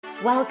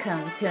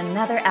Welcome to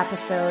another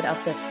episode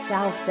of The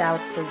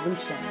Self-Doubt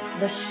Solution,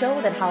 the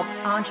show that helps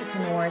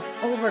entrepreneurs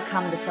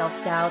overcome the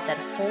self-doubt that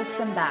holds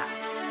them back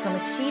from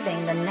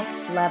achieving the next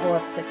level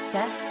of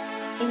success,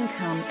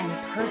 income, and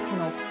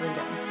personal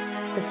freedom.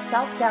 The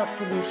Self-Doubt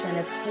Solution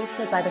is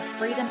hosted by the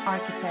freedom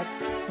architect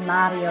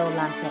Mario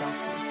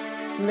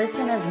Lanzarotti.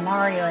 Listen as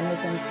Mario and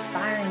his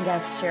inspiring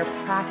guests share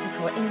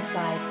practical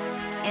insights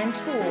and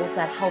tools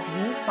that help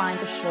you find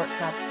the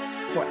shortcuts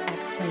for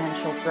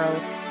exponential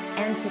growth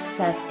and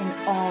success in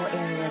all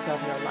areas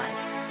of your life.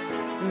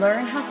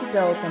 Learn how to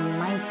build the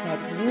mindset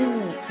you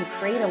need to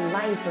create a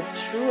life of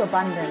true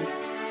abundance,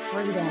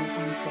 freedom,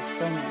 and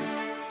fulfillment.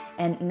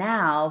 And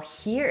now,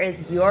 here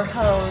is your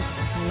host,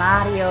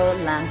 Mario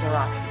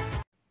Lanzarotti.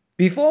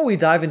 Before we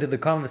dive into the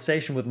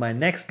conversation with my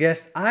next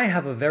guest, I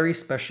have a very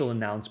special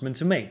announcement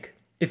to make.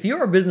 If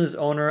you're a business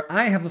owner,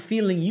 I have a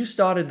feeling you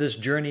started this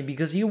journey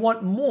because you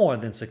want more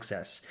than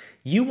success.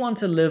 You want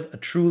to live a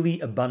truly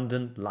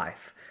abundant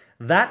life.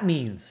 That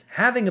means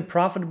having a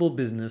profitable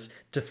business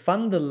to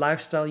fund the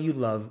lifestyle you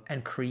love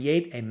and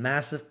create a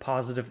massive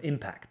positive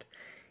impact.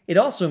 It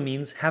also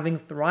means having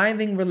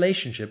thriving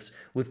relationships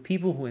with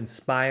people who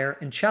inspire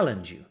and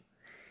challenge you.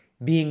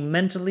 Being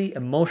mentally,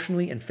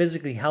 emotionally, and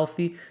physically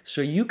healthy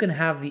so you can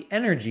have the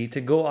energy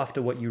to go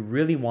after what you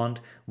really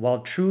want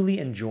while truly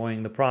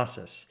enjoying the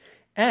process.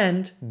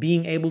 And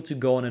being able to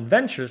go on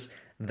adventures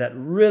that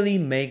really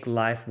make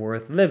life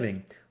worth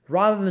living,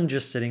 rather than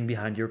just sitting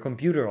behind your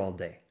computer all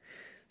day.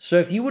 So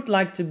if you would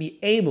like to be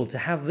able to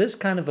have this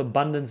kind of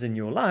abundance in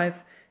your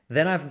life,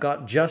 then I've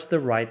got just the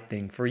right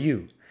thing for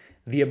you.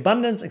 The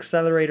Abundance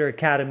Accelerator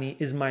Academy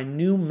is my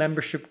new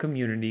membership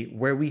community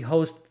where we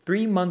host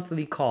 3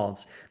 monthly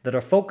calls that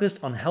are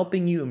focused on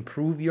helping you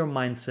improve your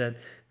mindset,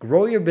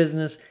 grow your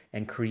business,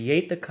 and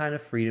create the kind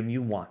of freedom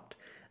you want.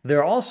 There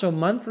are also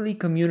monthly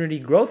community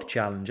growth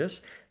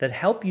challenges that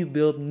help you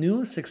build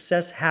new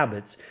success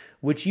habits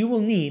which you will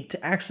need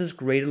to access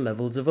greater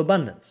levels of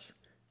abundance.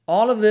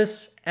 All of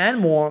this and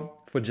more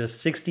for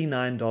just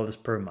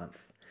 $69 per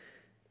month.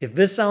 If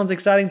this sounds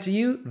exciting to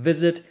you,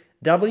 visit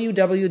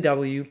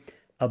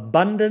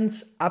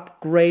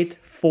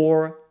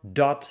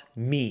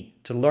www.abundanceupgrade4.me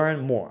to learn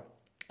more.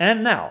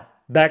 And now,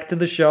 back to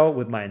the show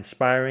with my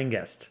inspiring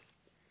guest.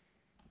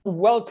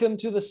 Welcome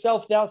to the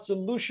Self-Doubt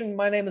Solution.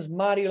 My name is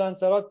Mario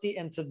Lanzarotti,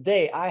 and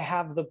today I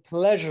have the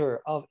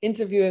pleasure of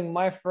interviewing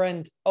my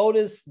friend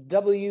Otis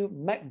W.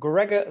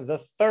 McGregor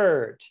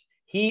III.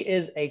 He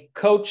is a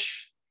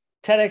coach,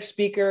 TEDx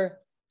speaker,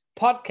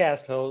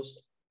 podcast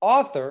host,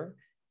 author,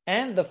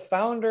 and the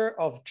founder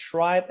of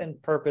Tribe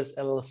and Purpose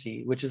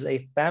LLC, which is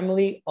a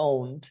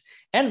family-owned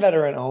and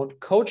veteran-owned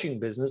coaching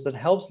business that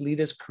helps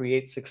leaders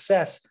create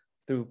success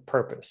through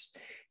purpose.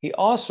 He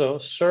also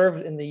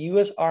served in the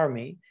U.S.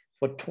 Army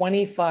for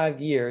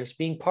 25 years,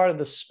 being part of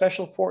the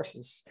Special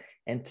Forces.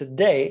 And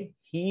today,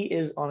 he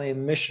is on a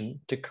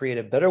mission to create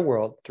a better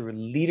world through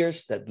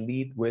leaders that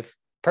lead with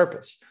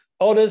purpose.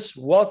 Otis,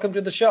 welcome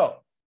to the show.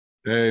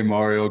 Hey,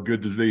 Mario.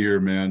 Good to be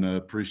here, man. I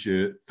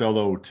appreciate it.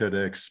 Fellow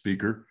TEDx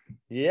speaker.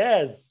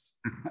 Yes.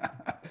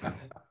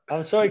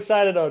 I'm so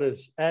excited,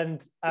 Otis.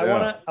 And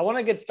I want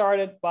to get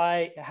started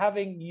by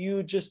having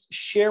you just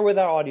share with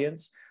our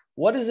audience,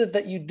 what is it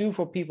that you do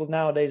for people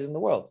nowadays in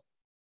the world?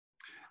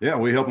 Yeah,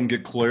 we help them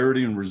get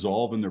clarity and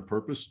resolve in their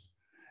purpose,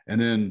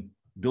 and then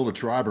build a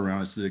tribe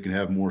around it so they can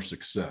have more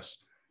success.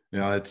 You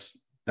know,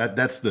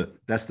 that's the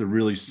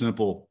really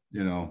simple,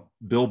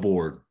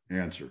 billboard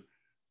answer.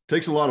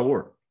 Takes a lot of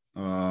work.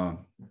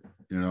 On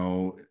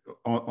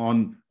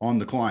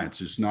the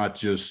clients. It's not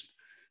just,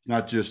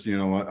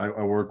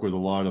 I work with a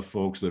lot of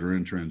folks that are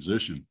in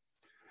transition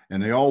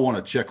and they all want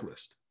a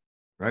checklist,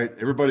 right?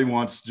 Everybody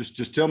wants,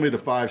 just tell me the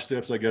 5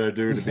 steps I got to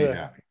do to be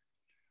happy.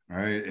 All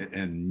right.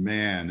 And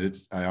man,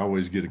 I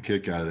always get a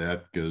kick out of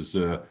that because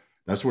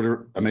that's what,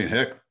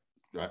 heck,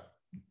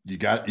 you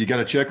got a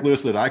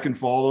checklist that I can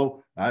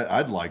follow.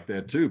 I'd like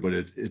that too, but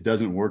it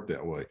doesn't work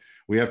that way.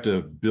 We have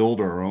to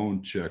build our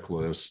own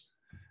checklist.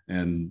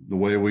 And the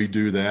way we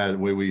do that, the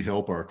way we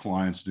help our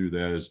clients do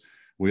that is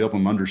we help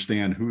them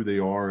understand who they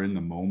are in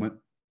the moment,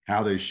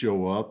 how they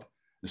show up,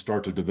 and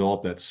start to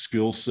develop that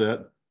skill set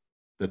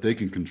that they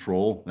can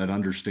control, that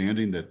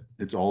understanding that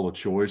it's all a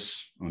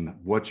choice on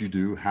what you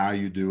do, how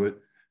you do it,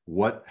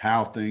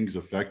 how things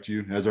affect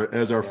you.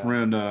 As our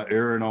friend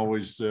Aaron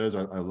always says,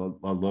 I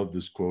love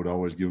this quote. I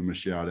always give him a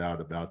shout out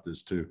about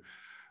this too,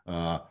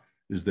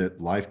 is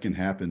that life can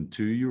happen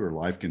to you or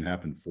life can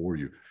happen for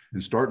you.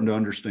 And starting to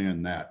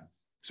understand that.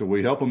 So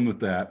we help them with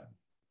that.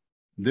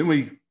 Then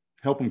we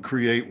help them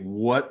create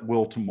what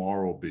will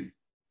tomorrow be?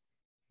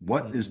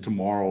 What is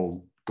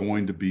tomorrow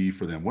going to be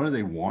for them? What do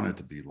they want it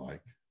to be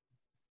like?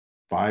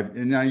 5,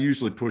 and I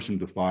usually push them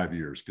to 5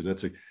 years because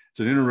it's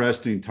an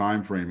interesting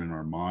time frame in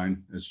our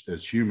mind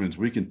as humans.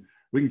 We can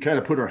kind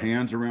of put our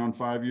hands around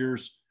 5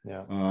 years.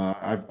 Yeah.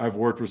 I've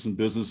worked with some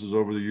businesses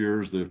over the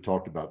years that have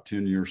talked about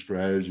 10-year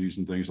strategies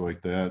and things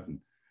like that. And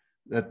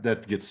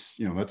that gets,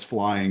 that's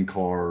flying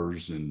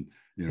cars and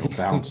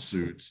bounce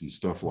suits and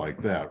stuff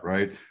like that,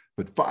 right?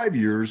 But 5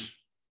 years,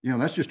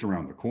 that's just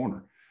around the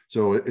corner.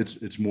 So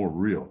it's more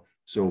real.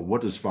 So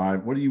what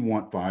do you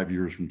want 5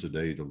 years from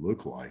today to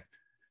look like?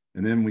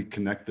 And then we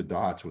connect the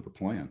dots with a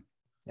plan.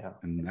 Yeah.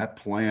 And that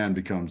plan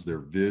becomes their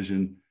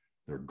vision,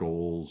 their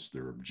goals,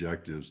 their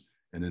objectives,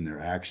 and then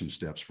their action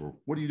steps for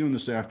what are you doing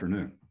this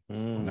afternoon?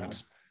 And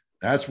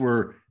that's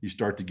where you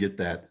start to get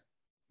that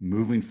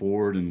moving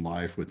forward in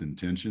life with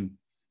intention,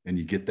 and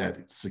you get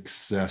that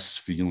success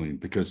feeling,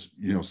 because,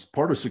 you know,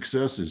 part of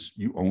success is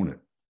you own it.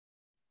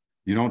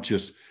 You're not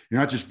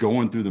just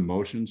going through the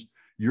motions.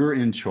 You're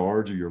in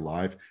charge of your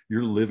life.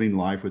 You're living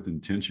life with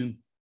intention.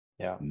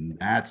 Yeah. And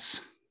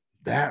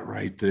that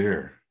right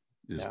there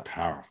is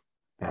powerful.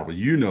 Probably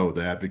you know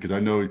that, because I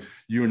know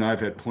you and I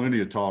have had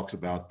plenty of talks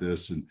about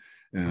this, and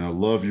I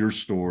love your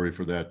story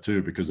for that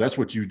too, because that's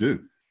what you do.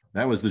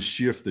 That was the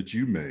shift that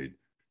you made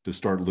to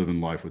start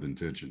living life with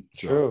intention.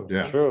 So,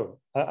 True.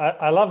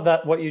 I love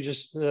that what you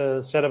just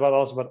said about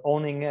also about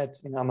owning it.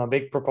 You know, I'm a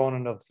big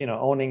proponent of, you know,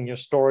 owning your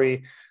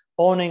story,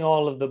 owning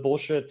all of the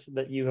bullshit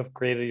that you have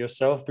created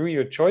yourself through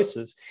your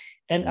choices.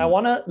 And I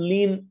want to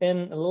lean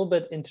in a little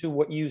bit into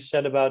what you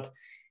said about,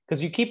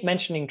 because you keep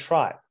mentioning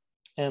tribe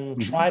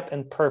and tribe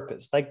and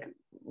purpose. Like,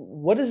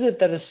 what is it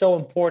that is so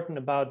important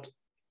about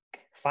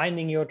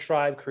finding your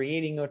tribe,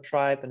 creating your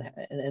tribe,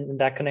 and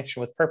that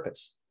connection with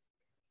purpose?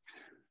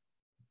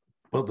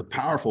 Well, the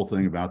powerful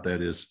thing about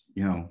that is,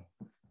 you know,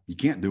 you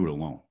can't do it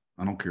alone.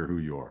 I don't care who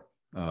you are.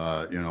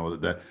 You know,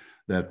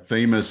 that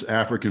famous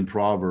African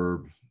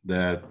proverb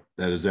that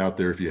is out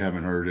there, if you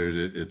haven't heard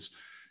it, it's,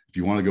 if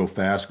you want to go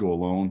fast, go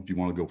alone. If you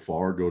want to go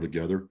far, go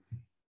together.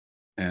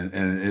 And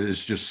it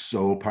is just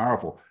so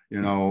powerful.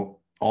 You know,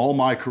 all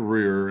my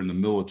career in the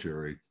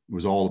military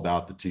was all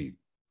about the team.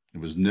 It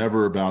was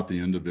never about the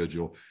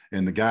individual.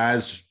 And the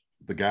guys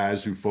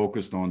who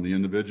focused on the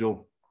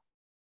individual,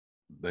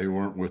 they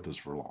weren't with us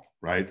for long,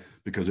 right?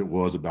 Because it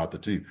was about the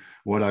team.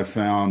 What I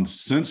found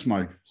since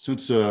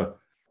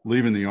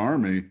leaving the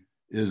Army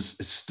is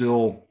it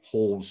still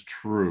holds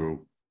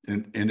true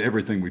in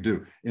everything we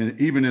do. And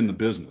even in the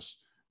business,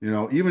 you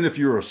know, even if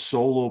you're a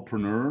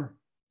solopreneur,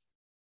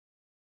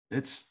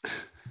 that's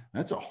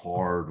a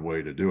hard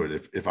way to do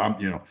it. If I'm,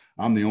 you know,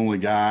 I'm the only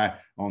guy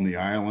on the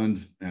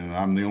island and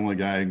I'm the only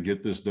guy who can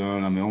get this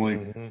done. I'm the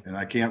only, and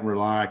I can't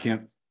rely,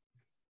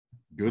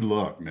 good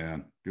luck,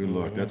 man. Good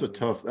luck. That's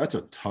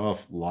a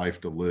tough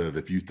life to live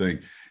if you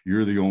think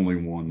you're the only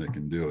one that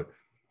can do it.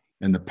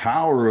 And the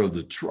power of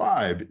the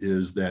tribe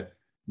is that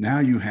now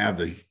you have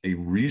a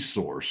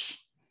resource,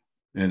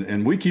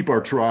 and we keep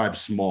our tribe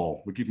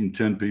small. We keep them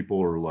 10 people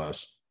or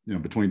less, you know,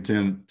 between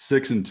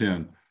 6 and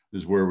 10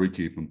 is where we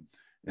keep them.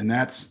 And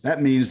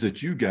that means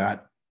that you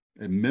got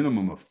a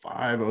minimum of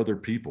 5 other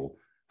people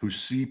who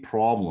see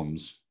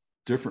problems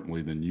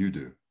differently than you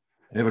do.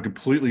 They have a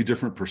completely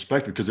different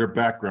perspective because their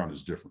background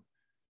is different.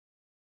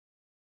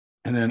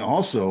 And then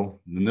also,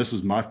 and this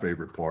is my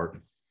favorite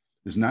part,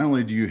 is not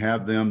only do you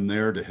have them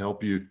there to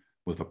help you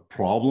with a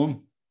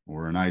problem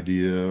or an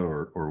idea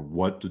or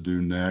what to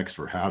do next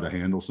or how to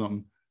handle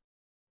something,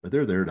 but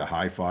they're there to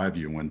high five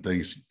you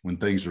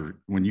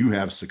when you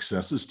have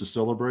successes to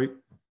celebrate.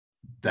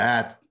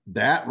 That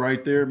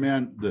right there,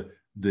 man,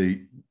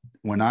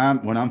 when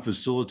I'm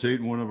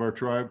facilitating one of our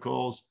tribe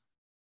calls,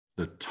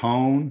 the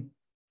tone,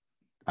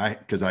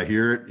 because I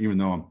hear it, even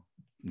though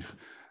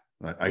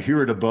I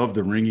hear it above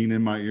the ringing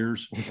in my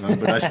ears,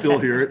 but I still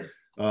hear it.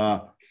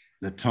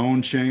 The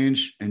tone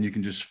change, and you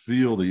can just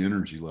feel the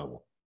energy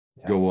level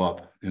go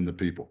up in the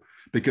people.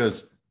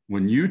 Because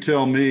when you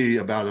tell me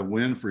about a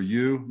win for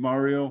you,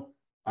 Mario,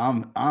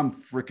 I'm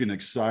freaking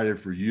excited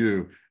for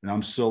you, and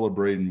I'm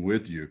celebrating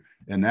with you,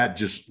 and that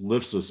just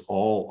lifts us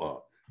all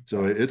up.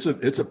 So it's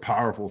a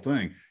powerful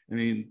thing. I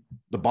mean,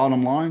 the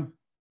bottom line,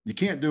 you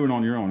can't do it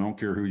on your own. I don't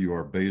care who you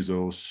are,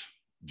 Bezos,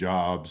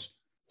 Jobs,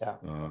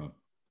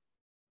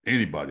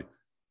 anybody.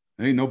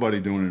 Ain't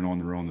nobody doing it on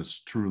their own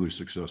that's truly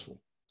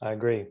successful. I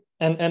agree.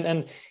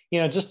 And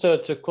you know, just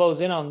to close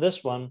in on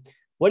this one,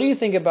 what do you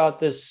think about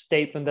this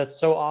statement that's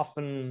so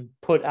often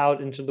put out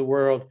into the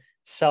world?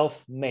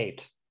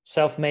 Self-made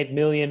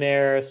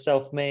millionaire,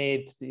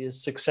 self-made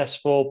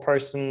successful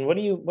person. What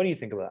do you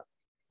think of that?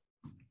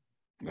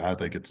 I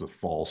think it's a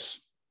false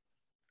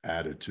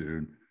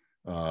attitude.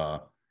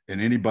 And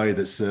anybody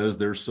that says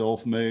they're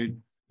self-made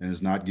and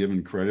is not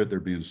given credit, they're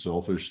being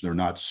selfish. They're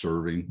not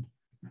serving.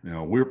 You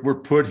know,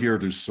 we're put here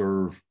to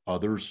serve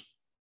others.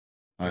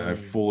 I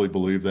fully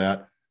believe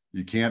that.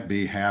 You can't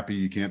be happy,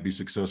 you can't be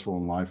successful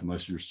in life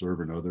unless you're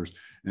serving others.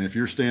 And if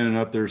you're standing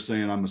up there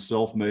saying I'm a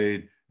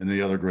self-made, and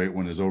the other great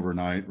one is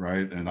overnight,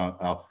 right? And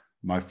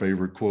my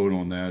favorite quote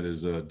on that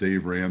is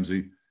Dave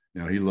Ramsey.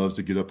 You know, he loves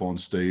to get up on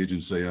stage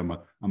and say I'm a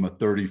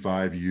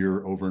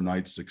 35-year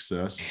overnight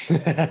success.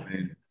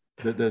 And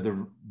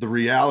the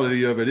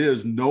reality of it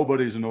is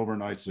nobody's an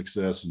overnight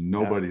success.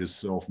 Nobody is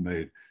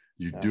self-made.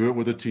 You do it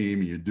with a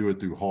team. You do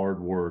it through hard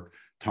work,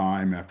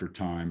 time after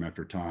time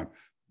after time.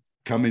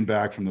 Coming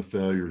back from the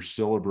failures,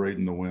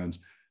 celebrating the wins,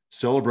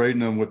 celebrating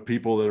them with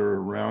people that are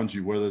around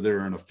you, whether they're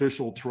an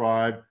official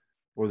tribe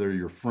or they're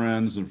your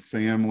friends and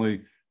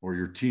family, or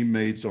your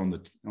teammates in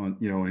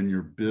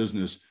your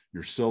business,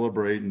 you're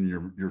celebrating,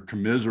 you're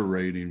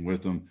commiserating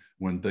with them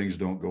when things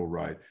don't go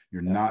right.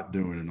 You're not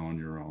doing it on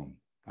your own.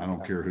 I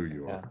don't care who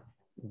you are.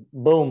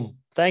 Boom.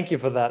 Thank you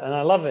for that. And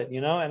I love it,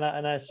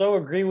 and I so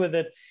agree with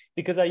it,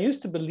 because I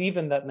used to believe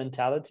in that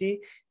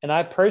mentality. And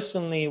I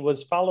personally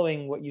was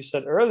following what you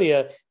said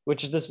earlier,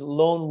 which is this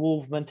lone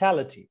wolf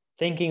mentality,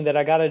 thinking that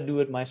I got to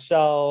do it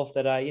myself,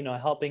 that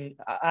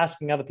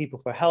asking other people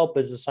for help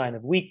is a sign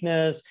of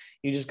weakness.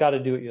 You just got to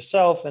do it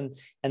yourself. And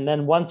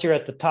then once you're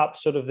at the top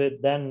sort of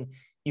it, then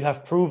you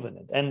have proven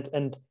it.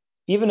 And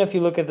even if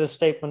you look at the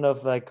statement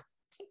of like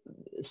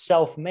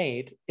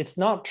self-made, it's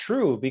not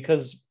true,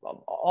 because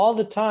all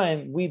the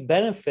time we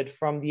benefit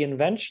from the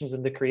inventions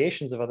and the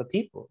creations of other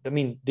people. I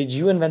mean, did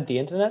you invent the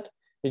internet?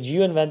 Did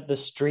you invent the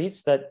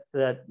streets that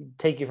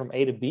take you from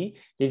A to B?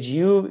 Did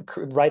you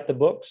write the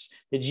books?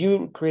 Did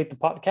you create the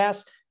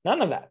podcast?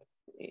 None of that.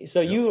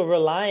 So you are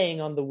relying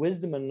on the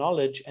wisdom and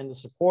knowledge and the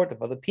support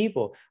of other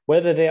people,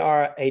 whether they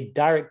are a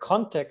direct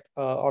contact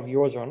of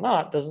yours or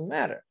not, doesn't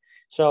matter.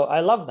 So I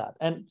love that.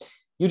 And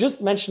you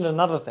just mentioned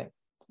another thing,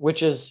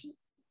 which is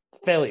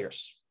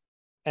failures.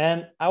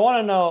 And I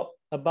want to know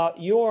about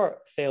your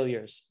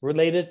failures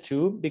related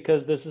to,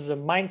 because this is a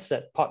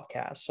mindset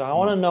podcast. So I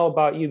want to know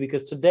about you,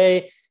 because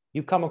today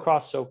you come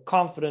across so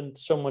confident,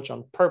 so much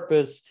on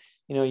purpose.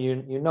 You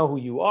know who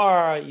you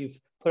are. You've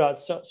put out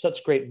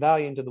such great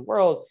value into the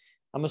world.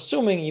 I'm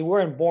assuming you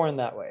weren't born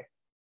that way.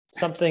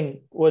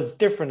 Something was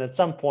different at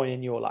some point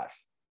in your life.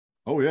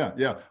 Oh yeah.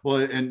 Yeah. Well,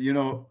 and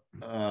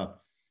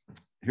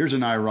here's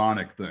an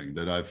ironic thing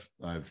that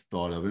I've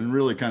thought of, and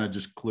really kind of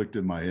just clicked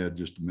in my head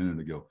just a minute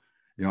ago.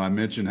 I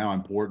mentioned how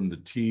important the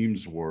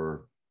teams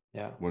were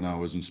when I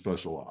was in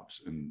special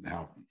ops, and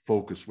how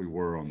focused we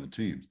were on the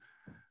teams.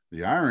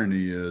 The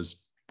irony is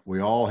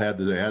we all had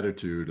the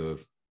attitude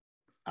of,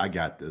 I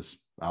got this.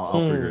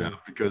 I'll figure it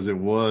out, because it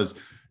was,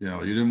 you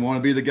didn't want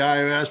to be the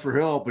guy who asked for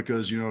help,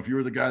 because, if you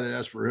were the guy that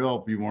asked for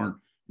help, you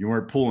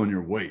weren't pulling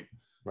your weight.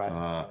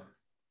 Right.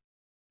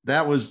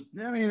 That was,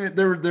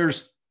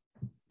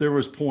 there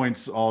was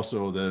points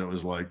also that it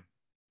was like,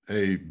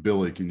 hey,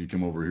 Billy, can you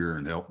come over here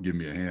and help give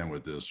me a hand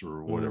with this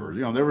or whatever?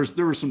 There was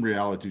some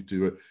reality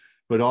to it,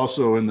 but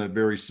also in that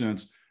very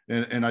sense.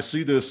 And I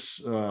see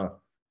this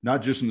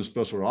not just in the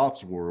special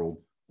ops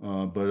world,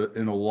 but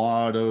in a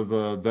lot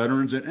of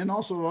veterans and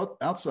also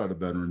outside of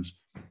veterans,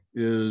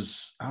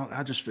 is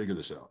I'll just figure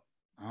this out.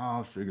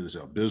 I'll figure this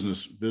out.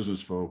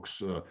 Business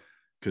folks,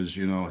 because,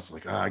 it's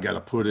like, I got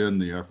to put in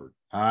the effort.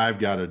 I've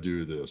got to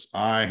do this.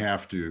 I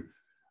have to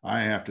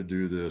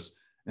do this.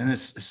 And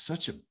it's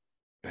such a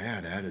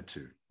bad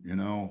attitude,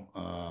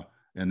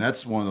 and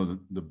that's one of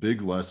the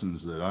big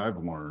lessons that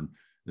I've learned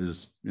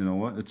is,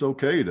 it's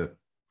okay to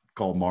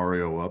call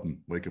Mario up and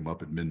wake him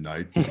up at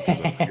midnight because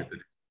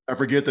I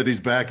forget that he's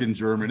back in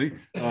Germany.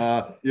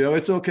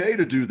 It's okay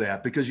to do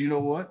that, because you know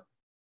what?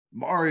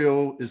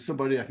 Mario is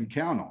somebody I can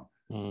count on,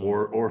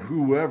 or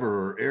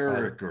whoever, or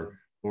Eric,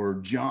 or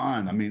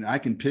John. I mean, I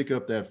can pick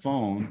up that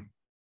phone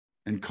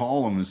and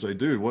call him and say,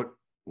 dude, what,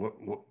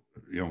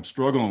 I'm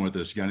struggling with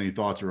this. You got any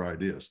thoughts or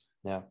ideas?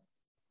 Yeah.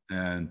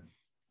 And,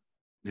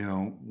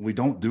 we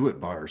don't do it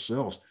by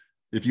ourselves.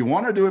 If you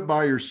want to do it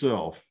by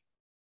yourself,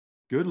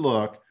 good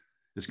luck.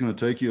 It's going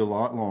to take you a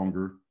lot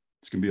longer.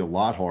 It's going to be a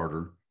lot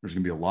harder. There's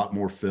going to be a lot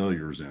more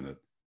failures in it.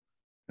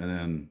 And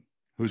then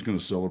who's going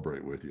to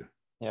celebrate with you?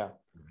 Yeah.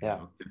 Yeah.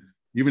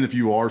 Even if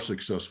you are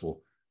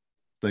successful,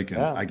 thinking,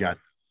 I got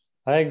it.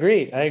 I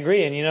agree.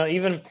 And,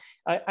 even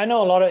I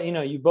know a lot of,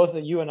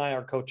 you and I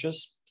are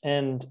coaches.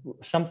 And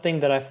something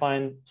that I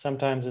find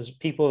sometimes is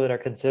people that are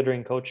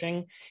considering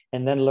coaching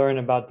and then learn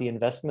about the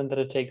investment that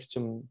it takes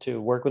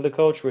to work with a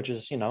coach, which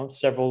is,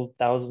 several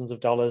thousands of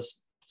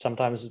dollars,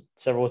 sometimes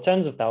several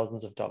tens of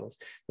thousands of dollars.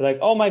 They're like,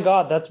 oh my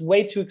God, that's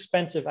way too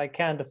expensive. I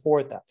can't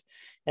afford that.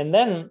 And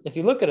then if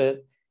you look at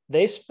it,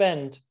 they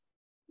spend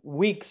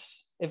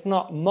weeks, if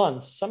not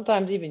months,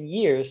 sometimes even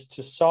years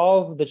to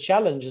solve the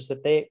challenges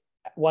that they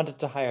wanted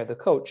to hire the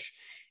coach.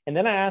 And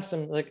then I asked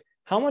them, like,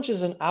 how much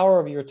is an hour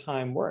of your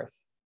time worth?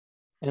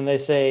 And they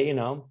say,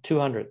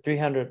 $200,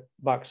 $300,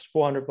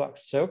 $400.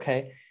 So,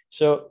 okay.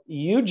 So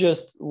you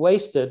just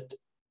wasted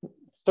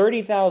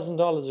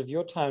 $30,000 of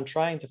your time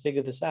trying to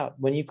figure this out,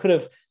 when you could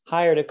have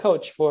hired a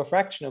coach for a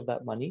fraction of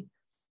that money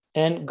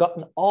and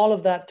gotten all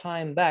of that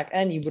time back.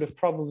 And you would have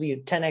probably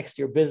 10x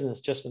your business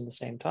just in the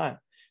same time.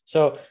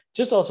 So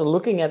just also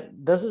looking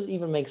at, does this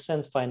even make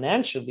sense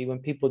financially when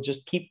people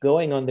just keep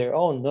going on their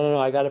own? No,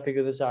 I got to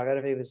figure this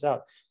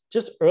out.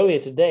 Just earlier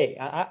today,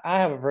 I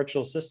have a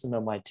virtual assistant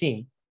on my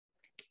team.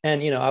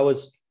 And, I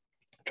was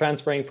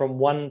transferring from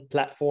one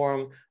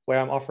platform where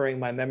I'm offering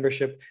my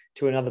membership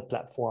to another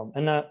platform.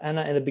 And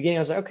in the beginning,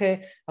 I was like,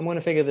 okay, I'm going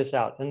to figure this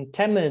out. And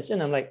 10 minutes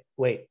in, I'm like,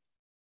 wait,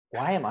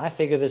 why am I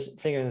figuring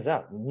this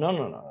out?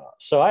 No.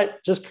 So I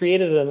just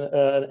created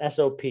an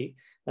SOP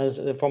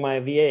for my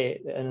VA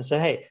and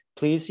said, hey,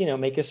 please,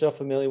 make yourself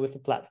familiar with the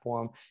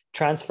platform,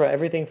 transfer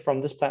everything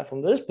from this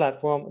platform to this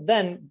platform,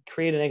 then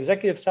create an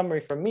executive summary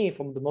for me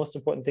from the most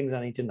important things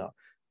I need to know.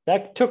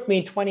 That took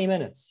me 20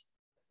 minutes.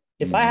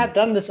 If I had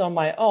done this on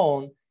my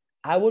own,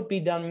 I would be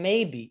done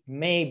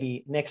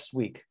maybe next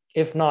week,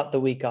 if not the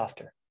week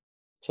after.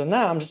 So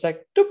now I'm just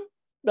like, doop,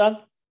 done.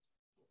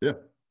 Yeah.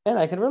 And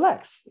I can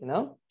relax, you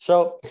know?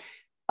 So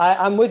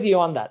I'm with you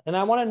on that. And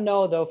I want to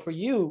know, though, for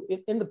you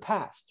in the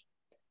past,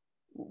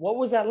 what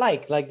was that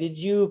like? Like,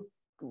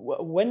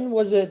 when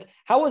was it,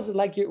 how was it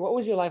like, what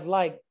was your life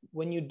like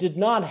when you did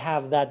not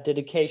have that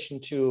dedication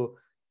to,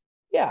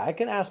 yeah, I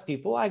can ask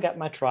people, I got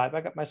my tribe,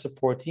 I got my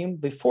support team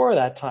before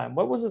that time.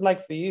 What was it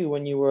like for you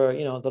when you were,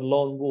 the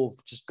lone wolf,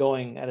 just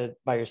going at it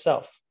by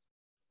yourself?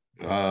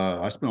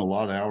 I spent a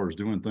lot of hours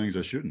doing things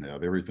I shouldn't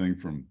have. Everything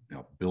from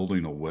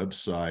building a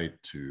website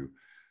to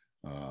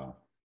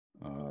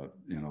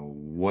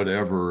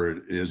whatever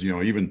it is.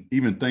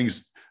 Even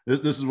things.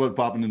 This is what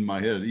popping in my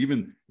head.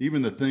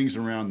 Even the things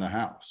around the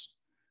house.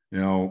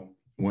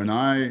 When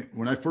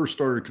I first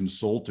started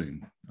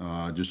consulting,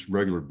 just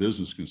regular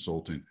business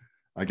consulting,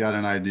 I got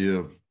an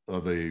idea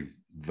of a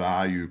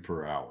value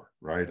per hour.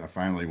 Right. I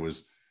finally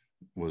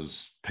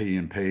was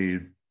being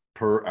paid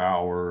per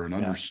hour and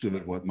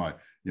understood what I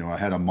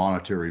had a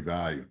monetary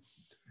value.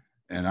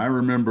 And I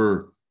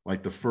remember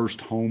like the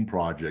first home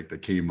project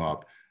that came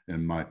up,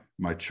 and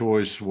my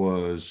choice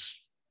was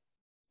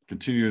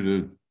continue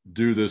to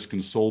do this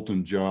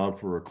consultant job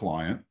for a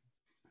client,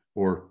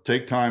 or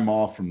take time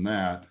off from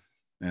that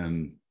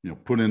and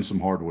put in some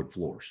hardwood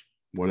floors,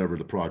 whatever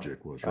the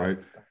project was, right?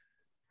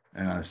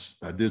 And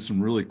I did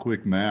some really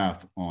quick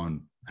math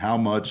on how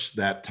much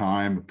that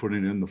time of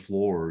putting in the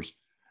floors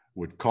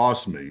would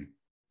cost me.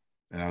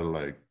 And I was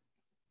like,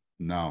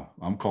 no,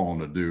 I'm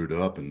calling a dude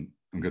up and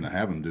I'm going to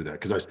have him do that.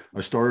 Because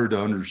I started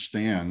to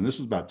understand, and this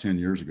was about 10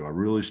 years ago, I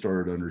really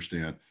started to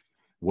understand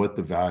what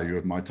the value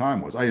of my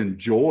time was. I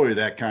enjoy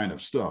that kind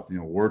of stuff,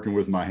 working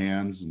with my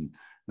hands and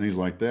things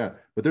like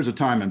that. But there's a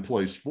time and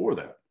place for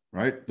that,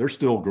 right? There's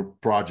still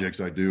projects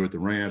I do at the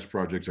ranch,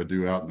 projects I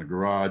do out in the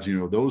garage,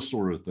 those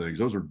sort of things.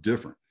 Those are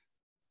different.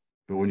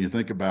 But when you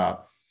think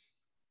about,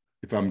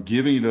 if I'm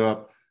giving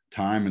up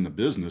time in the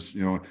business,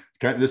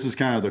 this is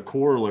kind of the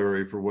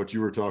corollary for what you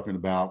were talking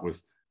about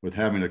with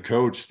having a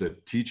coach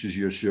that teaches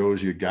you,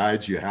 shows you,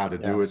 guides you how to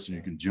do it so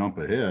you can jump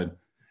ahead.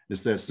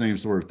 It's that same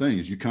sort of thing.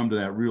 As you come to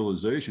that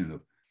realization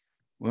of,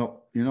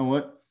 well, you know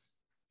what,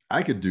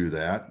 I could do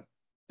that,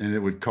 and it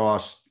would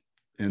cost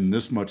in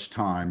this much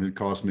time. It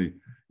cost me,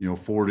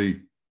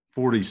 40,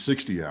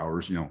 60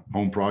 hours.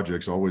 Home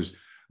projects always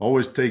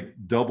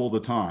take double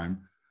the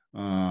time.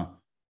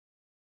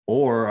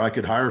 Or I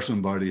could hire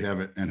somebody,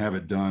 have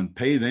it done,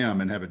 pay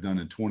them and have it done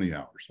in 20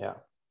 hours. Yeah.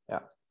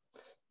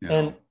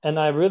 And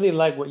I really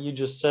like what you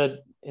just said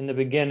in the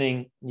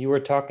beginning. You were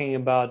talking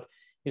about,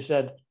 you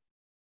said,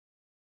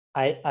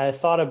 I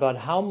thought about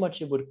how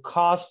much it would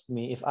cost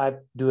me if I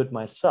do it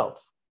myself.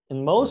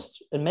 And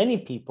many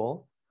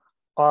people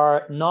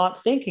are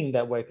not thinking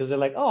that way, because they're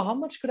like, oh, how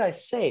much could I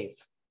save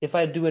if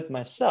I do it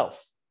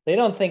myself? They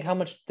don't think, how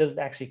much does it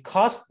actually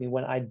cost me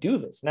when I do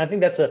this? And I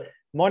think that's a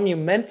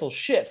monumental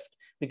shift,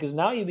 because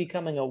now you're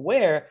becoming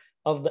aware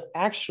of the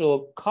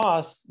actual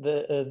cost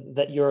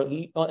that you're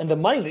and the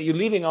money that you're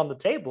leaving on the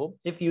table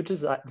if you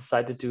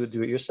decide to do it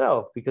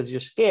yourself, because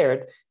you're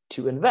scared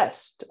to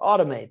invest, to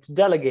automate, to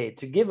delegate,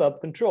 to give up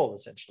control,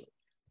 essentially.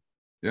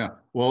 Yeah.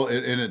 Well,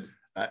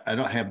 I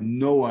don't have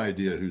no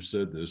idea who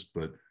said this,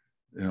 but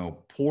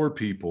poor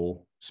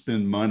people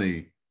spend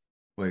money.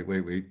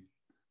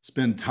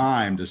 Spend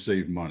time to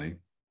save money.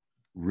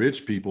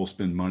 Rich people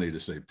spend money to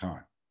save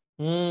time.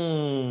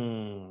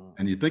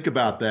 And you think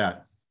about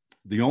that.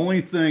 The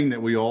only thing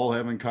that we all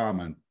have in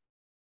common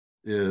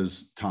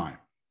is time.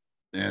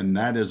 And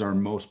that is our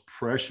most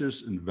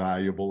precious and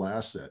valuable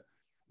asset.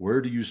 Where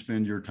do you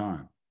spend your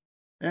time?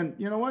 And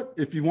you know what?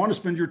 If you want to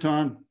spend your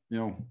time,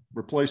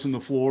 replacing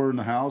the floor in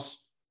the house,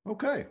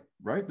 okay,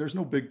 right? There's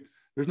nothing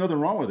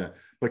wrong with that.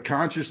 But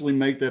consciously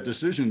make that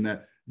decision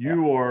that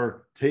you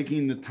are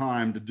taking the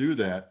time to do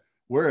that.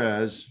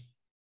 Whereas,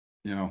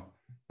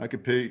 I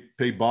could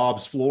pay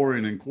Bob's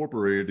Flooring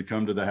Incorporated to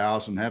come to the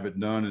house and have it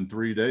done in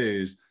 3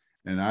 days.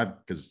 And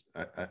because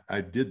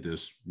I did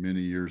this many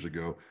years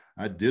ago,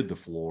 I did the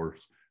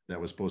floors that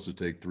was supposed to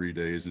take 3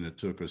 days, and it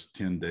took us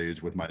 10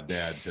 days with my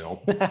dad's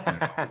help. This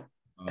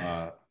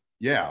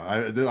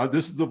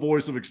is the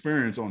voice of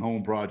experience on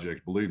home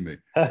projects, believe me.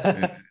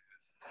 And,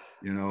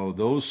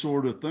 those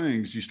sort of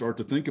things, you start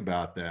to think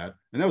about that.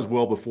 And that was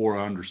well before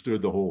I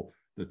understood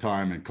the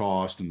time and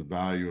cost and the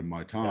value of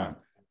my time.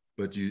 Yeah.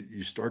 But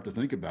you start to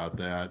think about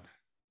that.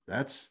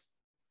 That's,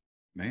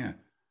 man,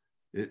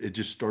 it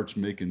just starts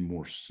making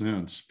more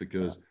sense,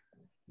 because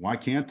why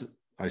can't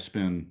I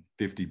spend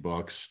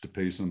 $50 to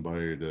pay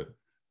somebody to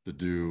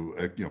do,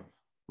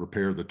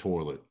 repair the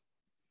toilet,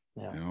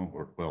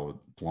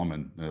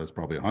 plumbing, that's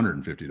probably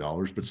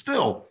 $150, but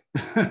still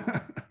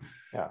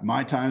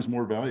my time's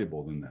more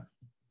valuable than that.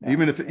 Yeah.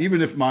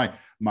 Even if my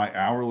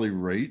hourly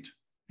rate,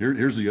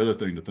 here's the other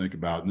thing to think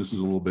about, and this is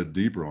a little bit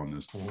deeper on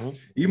this. Mm-hmm.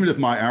 Even if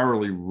my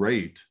hourly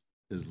rate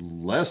is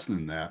less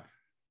than that,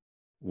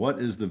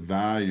 what is the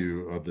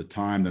value of the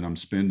time that I'm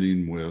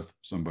spending with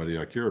somebody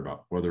I care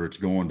about? Whether it's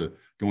going to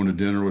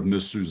dinner with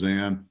Miss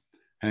Suzanne,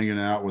 hanging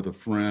out with a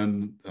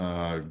friend,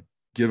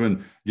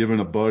 giving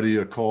a buddy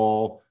a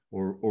call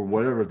or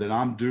whatever, that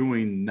I'm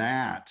doing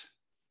that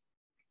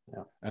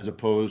as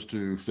opposed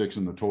to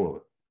fixing the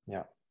toilet.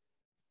 Yeah.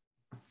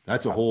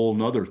 That's a whole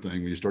nother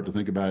thing when you start to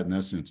think about it in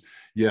that sense.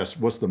 Yes,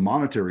 what's the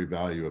monetary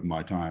value of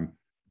my time?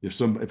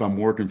 If I'm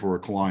working for a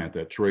client,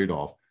 that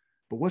trade-off,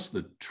 but what's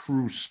the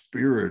true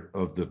spirit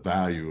of the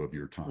value of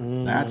your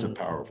time? That's a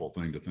powerful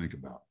thing to think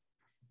about.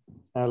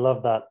 I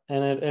love that.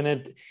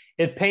 And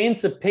it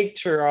paints a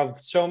picture of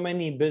so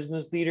many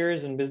business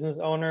leaders and business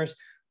owners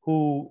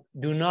who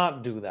do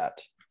not do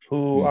that,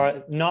 who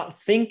are not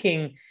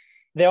thinking.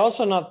 They're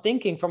also not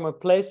thinking from a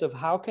place of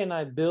how can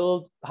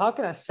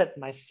I set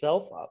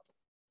myself up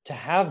to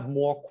have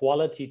more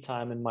quality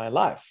time in my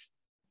life.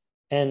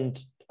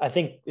 And I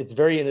think it's a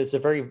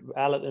very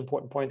valid,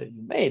 important point that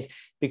you made,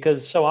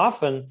 because so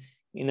often,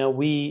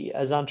 we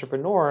as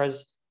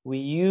entrepreneurs, we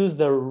use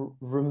the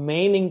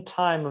remaining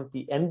time of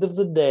the end of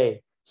the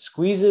day,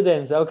 squeeze it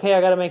in, say, okay,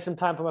 I got to make some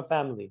time for my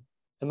family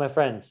and my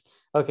friends.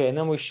 Okay. And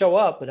then we show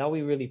up, but are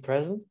we really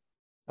present?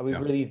 Are we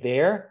really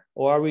there?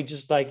 Or are we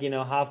just like,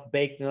 half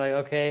baked and like,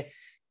 okay,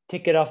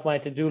 tick it off my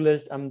to-do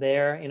list, I'm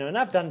there, and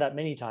I've done that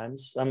many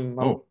times. I'm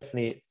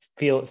definitely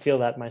feel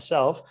that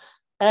myself.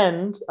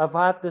 And I've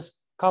had this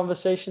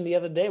conversation the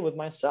other day with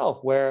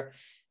myself where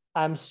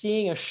I'm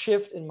seeing a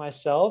shift in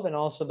myself and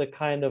also the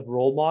kind of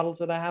role models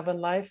that I have in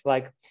life.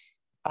 Like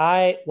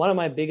one of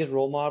my biggest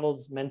role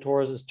models,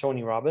 mentors, is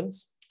Tony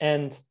Robbins.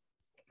 And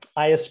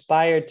I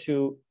aspire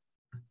to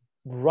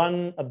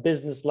run a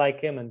business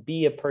like him and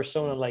be a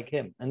persona like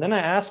him. And then I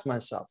ask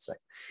myself, it's like,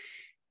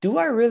 do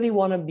I really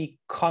want to be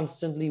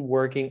constantly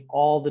working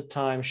all the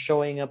time,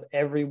 showing up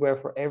everywhere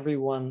for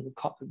everyone,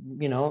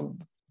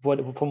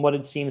 from what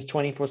it seems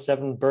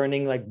 24/7,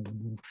 burning like,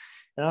 and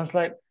I was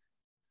like,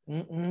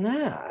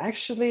 nah,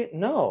 actually,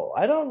 no,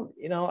 I don't,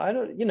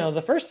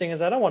 the first thing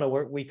is I don't want to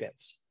work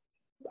weekends.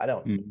 I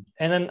don't.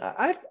 And then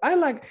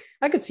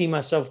I could see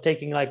myself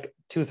taking like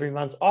 2-3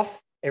 months off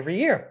every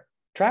year,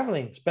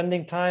 traveling,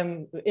 spending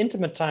time,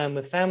 intimate time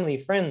with family,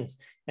 friends,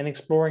 and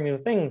exploring new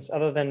things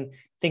other than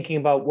thinking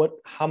about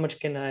how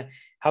can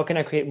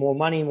I create more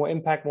money, more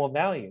impact, more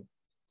value.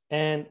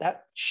 And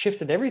that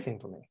shifted everything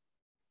for me.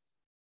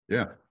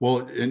 Yeah. Well,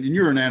 and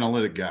you're an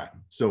analytic guy.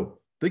 So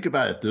think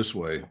about it this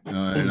way.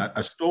 And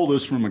I stole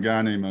this from a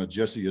guy named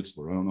Jesse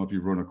Itzler. I don't know if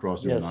you've run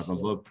across him or not. I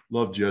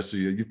love Jesse.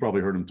 You've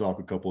probably heard him talk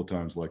a couple of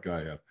times like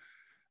I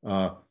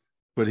have.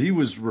 But he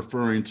was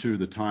referring to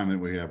the time that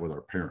we have with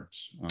our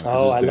parents. I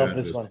love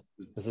this one.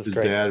 This is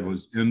great. His dad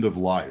was end of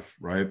life,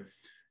 right?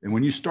 And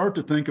when you start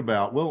to think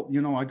about, well,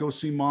 I go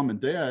see mom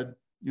and dad,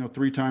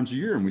 3 times a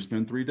year, and we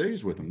spend 3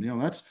 days with them.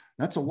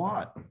 That's a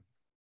lot.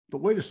 But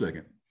wait a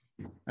second.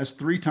 That's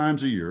 3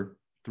 times a year,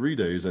 3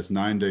 days. That's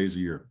 9 days a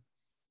year.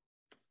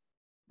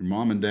 Your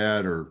mom and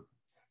dad are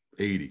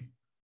 80,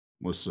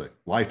 let's say.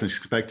 Life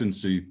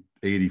expectancy,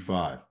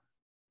 85.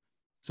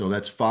 So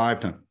that's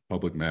 5 times,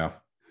 public math,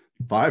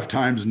 5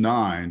 times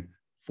 9,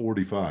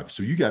 45.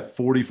 So you got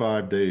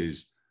 45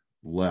 days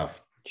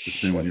left to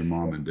spend with your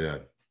mom and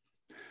dad.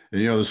 And,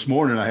 this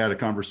morning I had a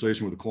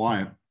conversation with a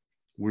client.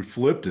 We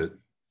flipped it,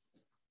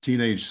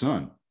 teenage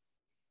son.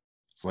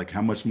 It's like,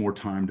 how much more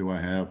time do I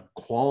have?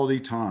 Quality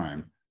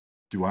time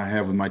do I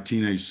have with my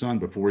teenage son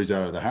before he's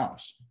out of the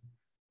house?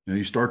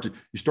 You start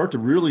to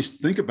really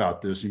think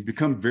about this and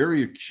become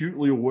very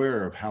acutely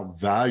aware of how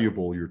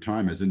valuable your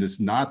time is. And it's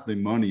not the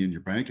money in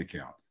your bank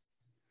account.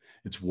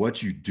 It's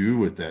what you do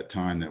with that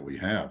time that we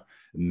have.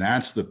 And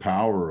that's the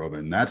power of it.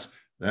 And that's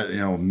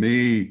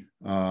me,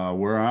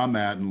 where I'm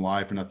at in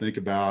life. And I think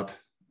about,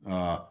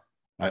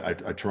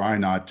 I try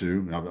not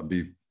to, I'll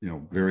be,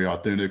 very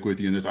authentic with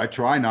you in this. I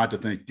try not to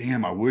think,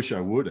 damn, I wish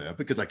I would have,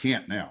 because I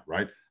can't now,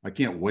 right? I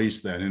can't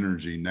waste that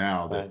energy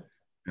now that,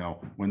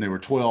 when they were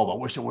 12, I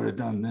wish I would have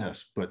done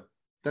this, but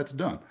that's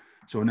done.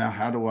 So now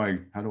how do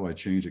I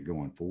change it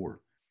going forward?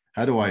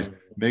 How do I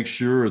make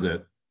sure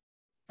that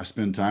I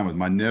spend time with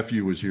my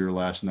nephew? Was here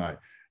last night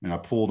and I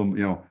pulled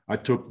him, I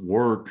took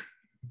work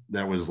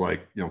that was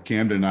like,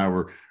 Camden and I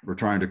were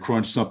trying to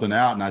crunch something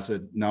out. And I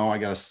said, no, I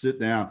got to sit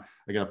down.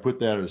 I got to put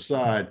that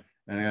aside.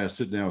 And I got to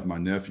sit down with my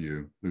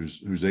nephew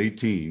who's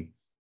 18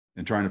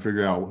 and trying to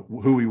figure out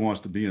who he wants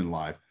to be in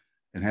life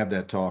and have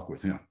that talk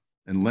with him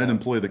and let him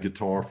play the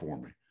guitar for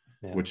me,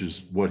 which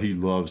is what he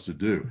loves to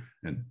do.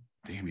 And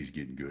damn, he's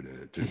getting good at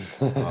it too.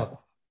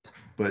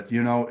 But,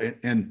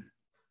 and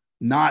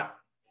not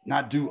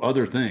do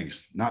other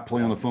things, not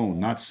play on the phone,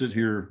 not sit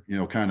here,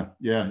 kind of,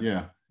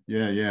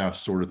 yeah,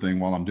 sort of thing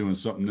while I'm doing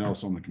something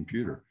else on the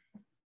computer.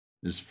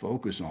 Is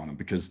focus on them,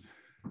 because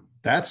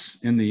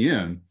that's in the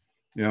end,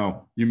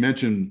 you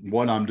mentioned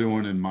what I'm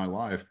doing in my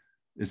life.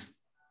 It's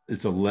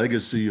a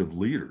legacy of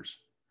leaders,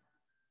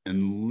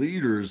 and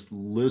leaders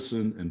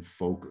listen and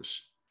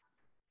focus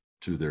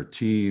to their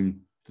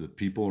team, to the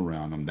people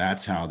around them.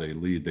 That's how they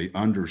lead. They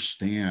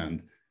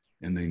understand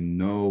and they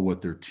know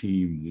what their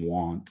team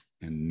want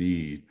and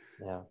need,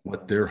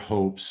 what their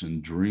hopes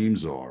and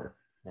dreams are,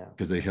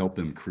 because they help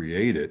them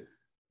create it.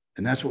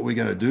 And that's what we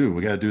got to do.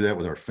 We got to do that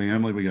with our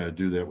family. We got to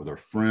do that with our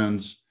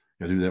friends.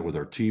 Got to do that with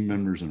our team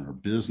members and our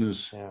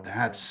business. Yeah.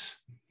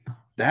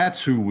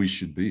 That's who we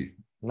should be.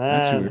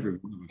 That's who every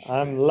one of us should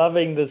I'm be.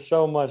 loving this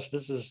so much.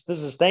 This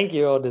is thank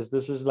you, Otis.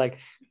 This is like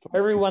for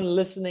everyone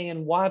listening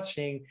and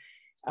watching.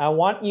 I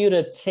want you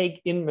to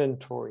take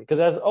inventory, because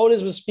as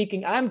Otis was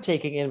speaking, I'm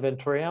taking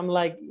inventory. I'm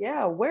like,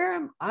 yeah, where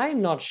am I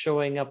not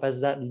showing up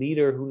as that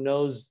leader who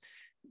knows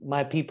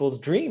my people's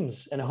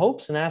dreams and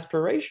hopes and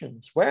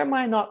aspirations? Where am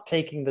I not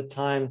taking the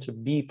time to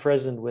be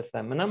present with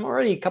them? And I'm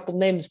already, a couple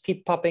names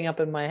keep popping up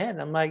in my head.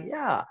 I'm like,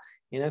 yeah,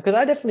 because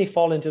I definitely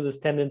fall into this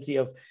tendency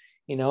of,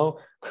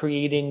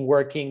 creating,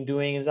 working,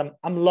 doing is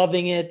I'm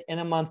loving it. And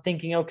I'm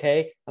thinking,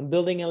 okay, I'm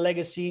building a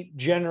legacy,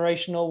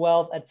 generational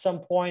wealth. At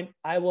some point,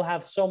 I will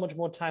have so much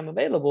more time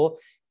available,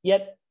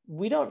 yet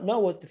we don't know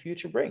what the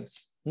future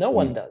brings. No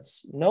one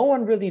does. No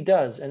one really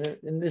does. And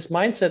in this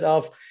mindset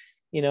of,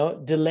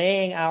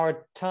 delaying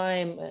our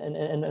time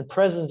and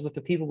presence with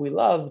the people we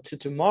love to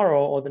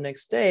tomorrow or the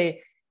next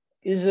day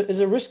is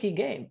a risky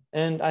game.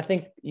 And I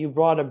think you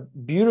brought a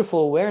beautiful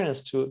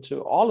awareness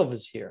to all of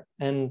us here.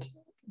 And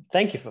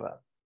thank you for that.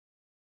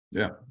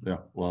 Yeah.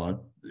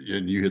 Well,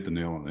 you hit the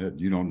nail on the head.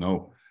 You don't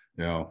know,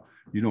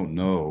 you don't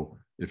know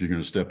if you're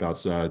going to step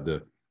outside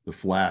the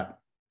flat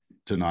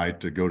tonight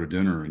to go to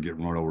dinner and get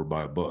run over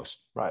by a bus,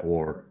 right?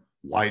 Or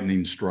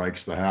lightning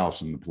strikes the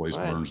house and the place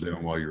burns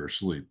down while you're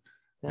asleep.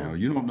 Yeah.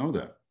 You don't know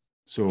that.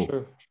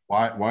 So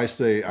why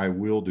say I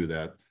will do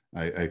that?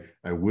 I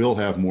will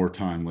have more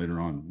time later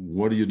on.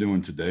 What are you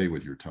doing today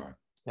with your time?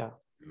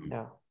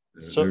 Yeah.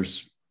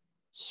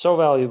 So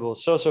valuable,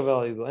 so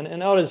valuable.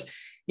 And Otis,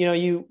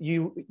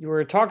 you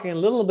were talking a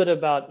little bit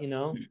about,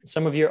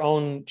 some of your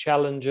own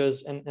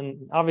challenges,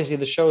 and obviously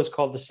the show is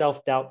called The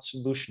Self-Doubt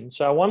Solution.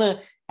 So I want to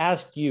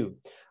ask you,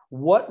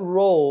 what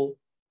role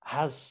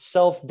has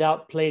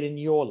self-doubt played in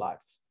your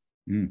life?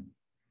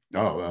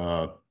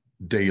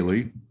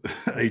 Daily,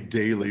 a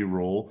daily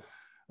role,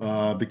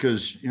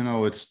 because,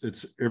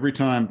 it's every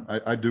time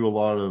I do a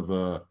lot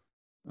of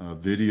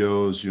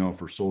videos,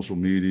 for social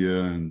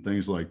media and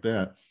things like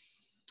that.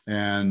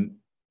 And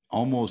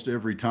almost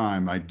every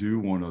time I do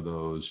one of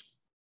those,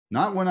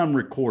 not when I'm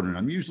recording,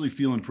 I'm usually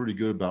feeling pretty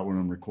good about when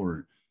I'm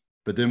recording,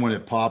 but then when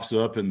it pops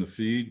up in the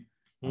feed,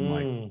 I'm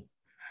like,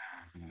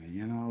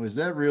 is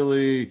that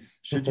really,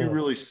 should you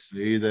really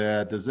say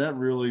that? Does that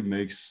really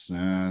make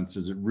sense?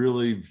 Is it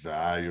really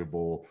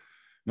valuable?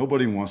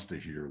 Nobody wants to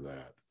hear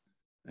that.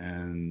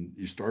 And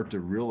you start to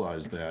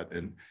realize that.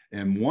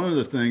 And one of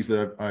the things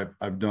that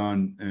I've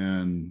done,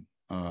 and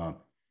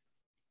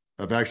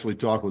I've actually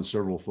talked with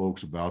several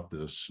folks about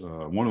this.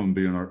 One of them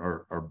being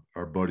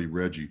our buddy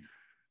Reggie.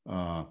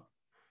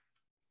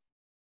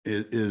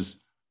 Is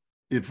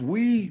if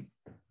we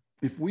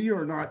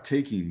are not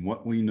taking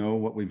what we know,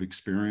 what we've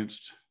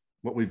experienced,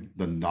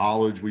 the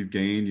knowledge we've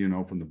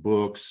gained, from the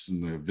books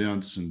and the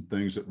events and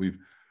things that we've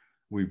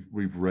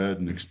read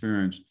and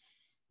experienced,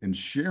 and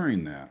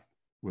sharing that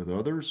with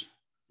others,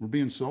 we're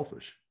being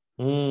selfish.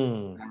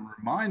 And I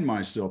remind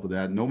myself of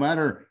that, no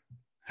matter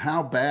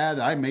how bad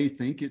I may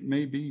think it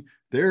may be,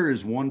 there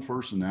is one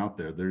person out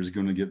there that is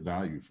going to get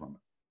value from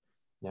it.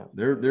 Yeah.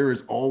 There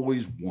is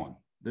always one.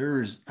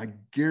 There is, I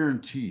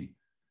guarantee.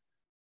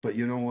 But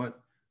you know what?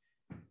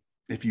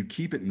 If you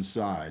keep it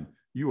inside,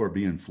 you are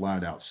being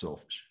flat out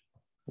selfish.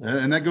 Yeah.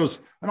 And that goes,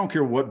 I don't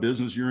care what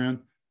business you're in,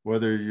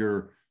 whether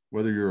you're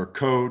a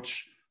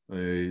coach,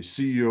 a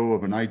CEO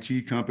of an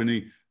IT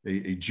company,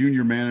 a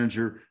junior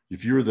manager,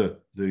 if you're the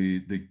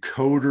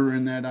coder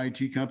in that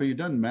IT company, it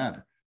doesn't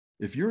matter.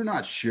 If you're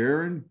not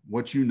sharing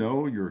what you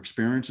know, your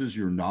experiences,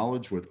 your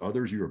knowledge with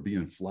others, you are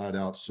being flat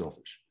out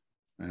selfish.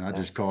 And I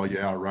just call you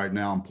out right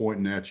now. I'm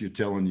pointing at you,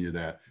 telling you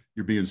that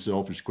you're being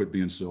selfish. Quit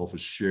being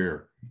selfish.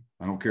 Share.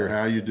 I don't care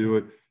how you do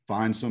it.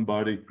 Find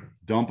somebody,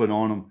 dump it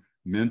on them,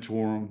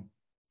 mentor them,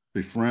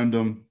 befriend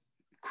them,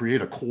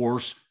 create a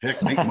course,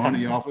 heck, make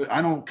money off it.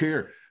 I don't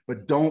care,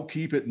 but don't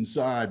keep it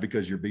inside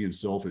because you're being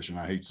selfish. And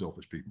I hate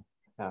selfish people.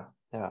 Yeah.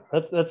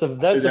 That's a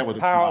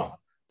powerful.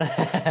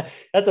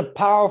 That's a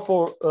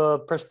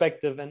powerful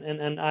perspective,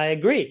 and I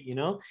agree,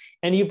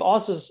 and you've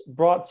also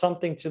brought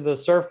something to the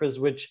surface,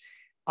 which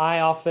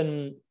I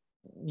often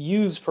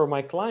use for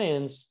my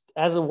clients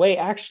as a way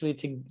actually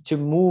to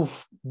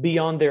move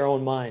beyond their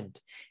own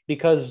mind.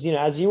 Because,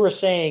 as you were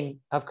saying,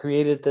 I've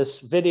created this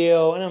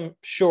video, and I'm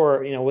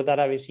sure, without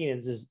having seen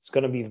it, it's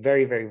going to be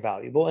very, very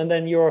valuable. And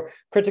then your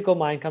critical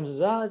mind comes and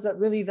says, is that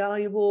really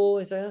valuable?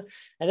 And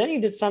then you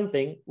did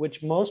something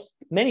which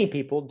many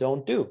people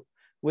don't do,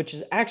 which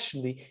is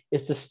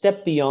to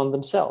step beyond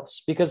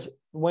themselves. Because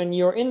when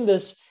you're in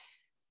this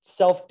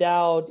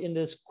self-doubt, in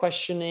this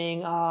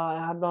questioning,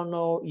 I don't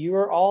know,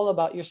 you're all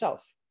about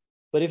yourself.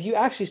 But if you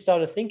actually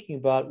started thinking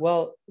about,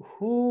 well,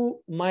 who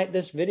might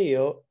this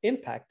video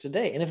impact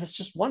today? And if it's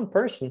just one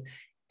person,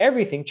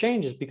 everything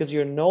changes because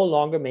you're no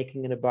longer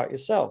making it about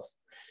yourself.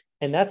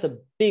 And that's a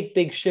big,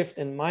 big shift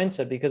in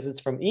mindset, because it's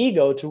from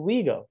ego to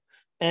we-go.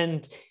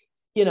 And,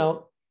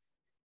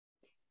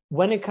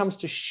 when it comes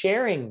to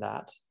sharing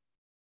that,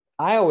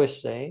 I always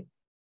say,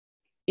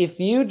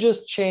 if you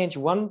just change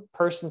one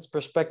person's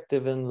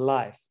perspective in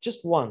life,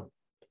 just one,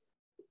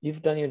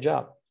 you've done your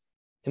job.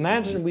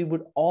 Imagine we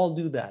would all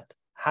do that.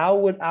 How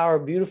would our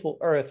beautiful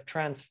earth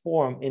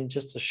transform in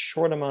just a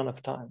short amount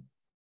of time?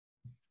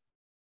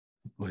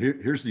 Well,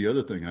 here's the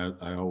other thing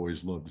I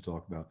always love to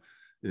talk about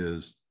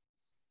is,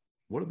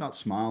 what about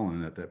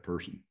smiling at that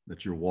person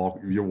that you're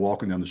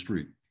walking down the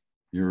street?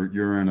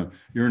 You're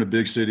in a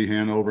big city,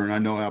 Hanover, and I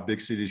know how big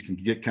cities can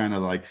get kind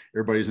of like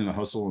everybody's in a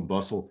hustle and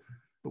bustle.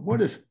 But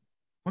what if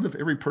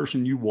every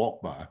person you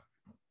walk by,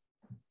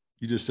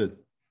 you just said,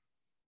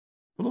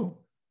 hello,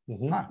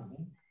 hi.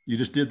 You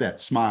just did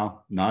that,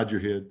 smile, nod your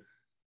head,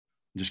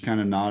 just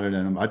kind of nodded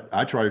at them.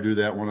 I try to do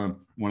that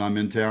when I'm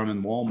in town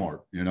in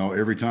Walmart,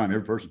 every time,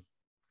 every person,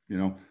 give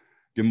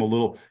them a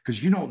little,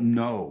 because you don't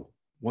know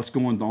what's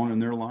going on in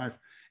their life.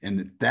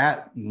 And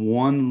that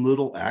one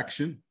little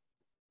action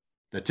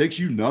that takes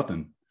you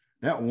nothing,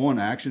 that one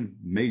action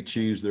may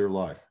change their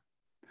life.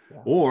 Yeah.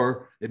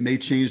 Or it may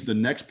change the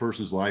next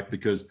person's life,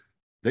 because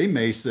they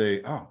may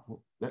say, oh,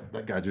 well,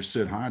 that guy just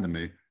said hi to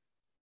me.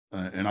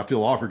 And I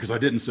feel awkward because I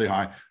didn't say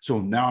hi. So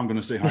now I'm going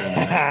to say hi to the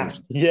next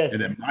person. Yes.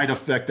 And it might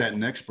affect that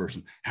next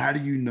person. How do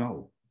you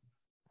know?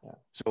 Yeah.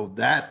 So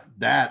that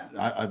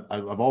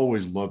I've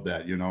always loved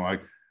that.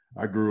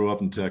 I grew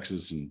up in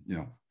Texas, and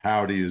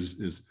howdy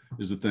is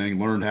the thing.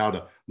 Learned how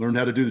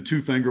to do the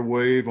 2-finger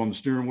wave on the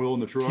steering wheel in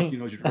the truck. As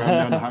you're driving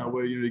down the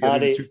highway, you got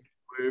to do the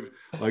 2-finger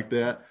wave like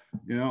that.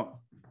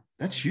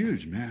 That's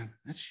huge, man.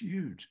 That's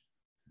huge.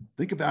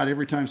 Think about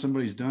every time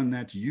somebody's done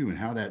that to you and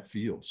how that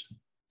feels.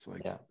 It's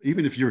like,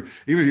 even if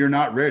you're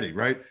not ready,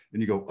 right?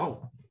 And you go,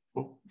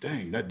 oh,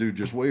 dang, that dude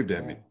just waved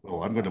at me.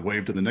 Oh, I'm going to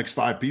wave to the next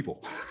 5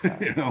 people,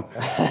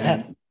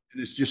 and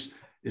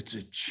it's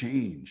a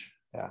change.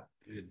 Yeah.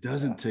 It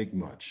doesn't take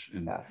much.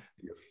 And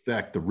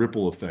the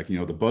ripple effect,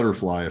 the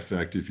butterfly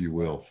effect, if you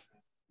will,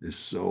 is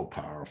so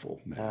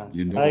powerful, man.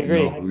 I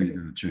agree. Know who you're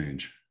going to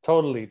change.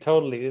 Totally.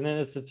 And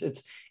then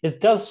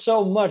it does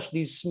so much,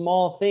 these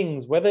small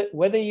things,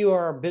 whether you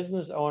are a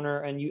business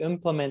owner and you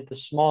implement the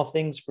small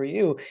things for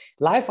you,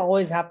 life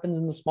always happens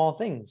in the small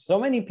things. So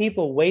many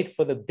people wait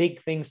for the big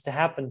things to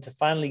happen to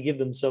finally give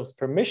themselves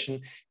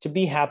permission to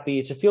be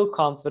happy, to feel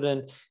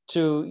confident,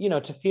 to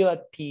feel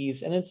at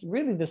peace. And it's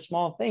really the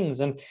small things.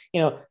 And,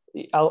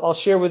 I'll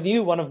share with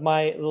you one of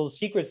my little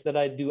secrets that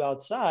I do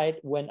outside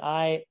when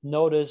I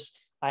notice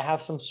I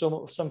have some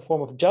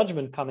form of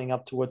judgment coming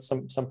up towards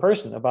some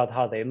person about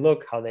how they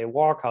look, how they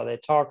walk, how they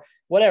talk,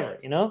 whatever,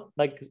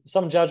 like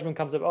some judgment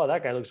comes up. Oh,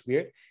 that guy looks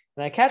weird.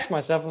 And I catch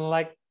myself and I'm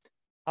like,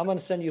 I'm going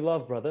to send you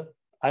love, brother.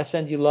 I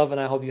send you love, and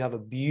I hope you have a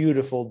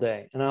beautiful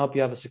day. And I hope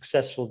you have a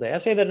successful day. I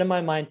say that in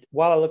my mind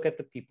while I look at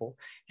the people,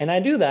 and I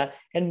do that,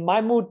 and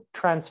my mood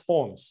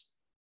transforms.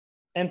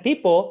 And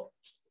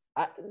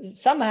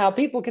somehow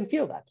people can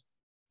feel that.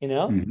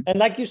 And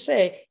like you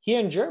say, here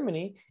in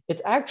Germany,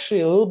 it's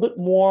actually a little bit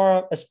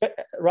more,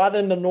 rather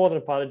in the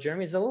northern part of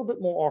Germany, it's a little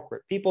bit more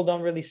awkward. People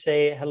don't really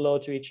say hello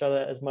to each other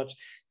as much.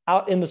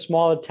 Out in the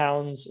smaller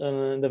towns,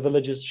 in the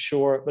villages,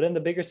 sure, but in the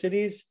bigger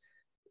cities,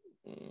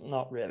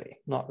 not really.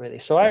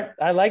 So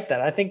I like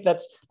that. I think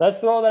let's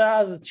throw that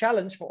out as a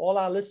challenge for all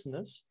our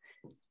listeners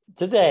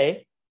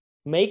today.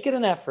 Make it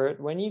an effort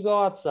when you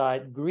go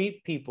outside,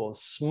 greet people,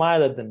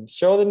 smile at them,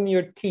 show them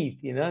your teeth,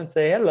 and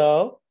say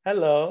hello,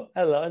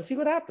 and see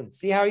what happens.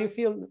 See how you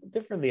feel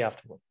differently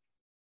afterward.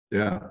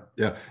 Yeah.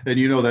 And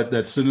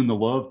that sending the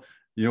love,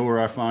 where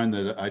I find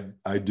that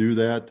I do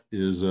that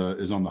is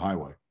on the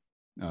highway.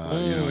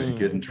 You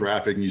get in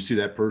traffic and you see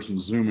that person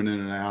zooming in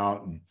and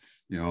out,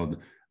 and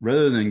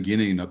rather than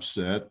getting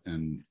upset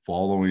and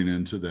following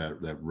into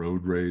that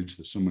road rage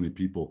that so many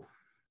people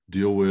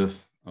deal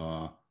with,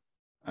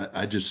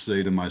 I just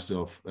say to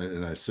myself,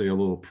 and I say a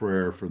little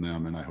prayer for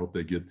them, and I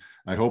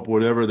hope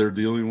whatever they're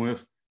dealing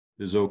with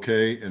is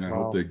okay, and I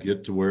hope they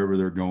get to wherever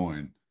they're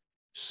going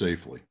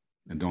safely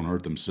and don't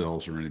hurt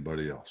themselves or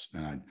anybody else.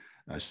 And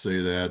I say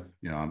that,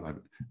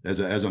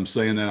 as I'm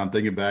saying that, I'm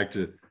thinking back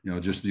to,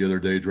 just the other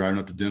day driving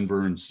up to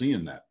Denver and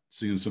seeing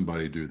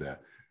somebody do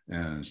that,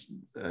 and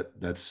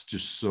that's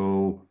just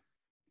so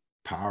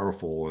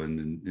powerful.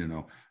 And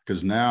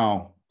because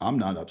now I'm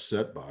not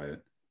upset by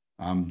it.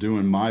 I'm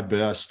doing my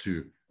best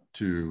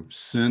to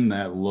send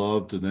that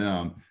love to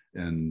them,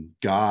 and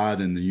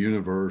God and the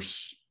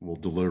universe will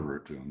deliver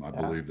it to them. I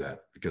believe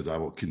that, because I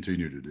will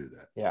continue to do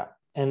that. Yeah.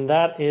 And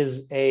that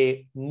is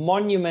a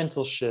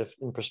monumental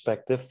shift in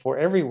perspective for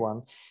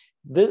everyone.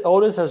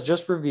 Otis has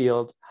just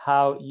revealed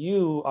how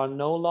you are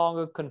no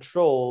longer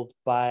controlled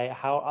by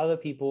how other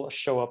people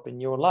show up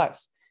in your life,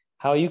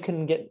 how you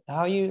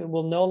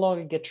will no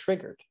longer get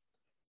triggered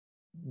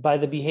by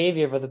the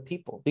behavior of other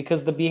people,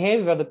 because the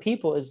behavior of other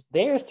people is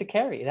theirs to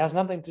carry. It has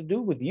nothing to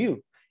do with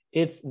you.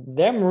 It's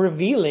them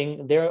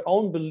revealing their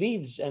own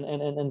beliefs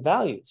and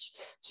values.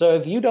 So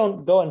if you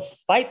don't go and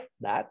fight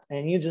that,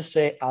 and you just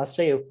say, I'll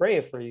say a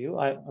prayer for you,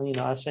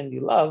 I send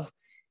you love,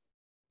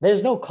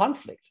 there's no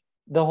conflict.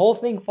 The whole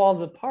thing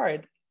falls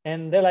apart,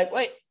 and they're like,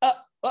 wait,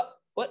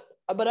 what?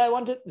 But I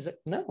want to. Like,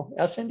 no,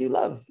 I'll send you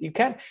love. You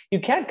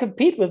can't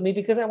compete with me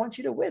because I want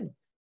you to win.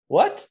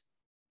 What?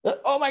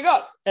 Oh my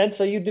God. And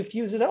so you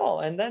diffuse it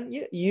all. And then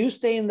you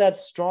stay in that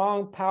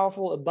strong,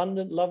 powerful,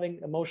 abundant, loving,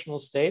 emotional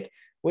state,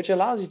 which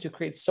allows you to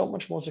create so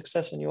much more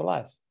success in your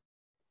life.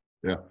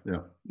 Yeah.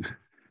 Yeah.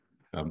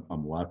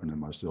 I'm laughing at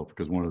myself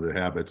because one of the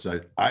habits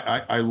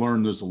I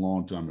learned this a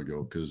long time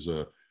ago because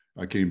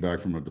I came back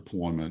from a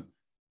deployment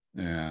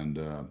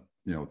and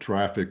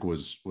traffic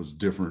was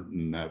different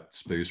in that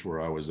space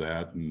where I was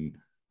at and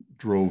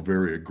drove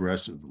very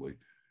aggressively.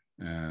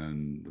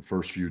 And the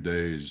first few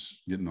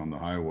days getting on the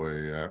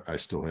highway, I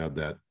still had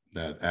that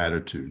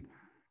attitude,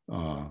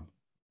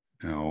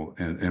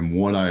 and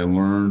what I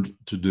learned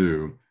to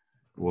do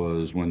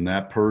was when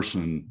that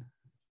person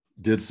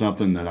did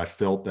something that I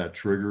felt that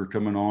trigger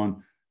coming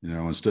on,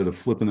 instead of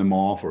flipping them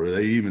off or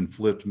they even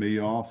flipped me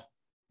off,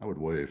 I would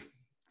wave.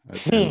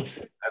 And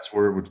that's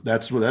where it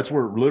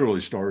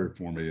literally started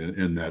for me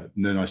in that.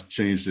 And then I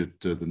changed it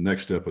to the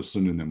next step of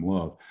sending them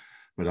love.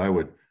 But I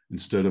would,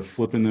 instead of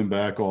flipping them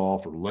back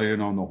off or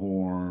laying on the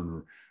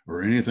horn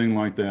or anything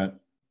like that,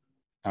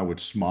 I would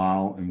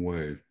smile and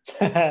wave.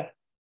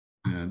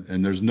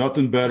 and there's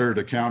nothing better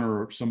to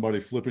counter somebody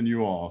flipping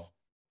you off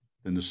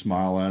than to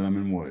smile at them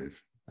and wave.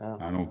 Oh.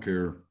 I don't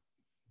care.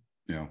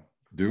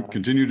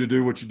 Continue to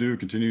do what you do,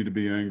 continue to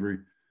be angry.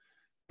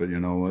 But you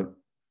know what?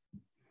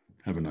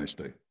 Have a nice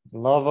day.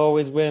 Love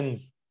always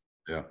wins.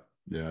 Yeah,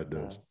 it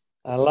does.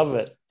 I love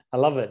it.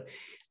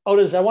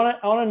 Otis, I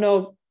want to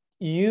know,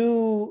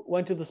 you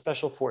went to the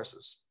Special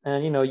Forces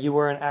and, you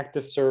were in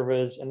active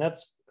service, and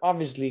that's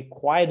obviously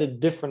quite a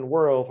different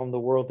world from the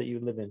world that you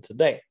live in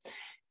today.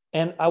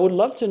 And I would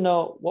love to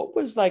know what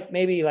was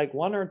maybe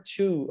one or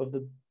two of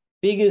the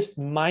biggest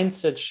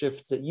mindset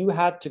shifts that you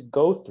had to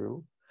go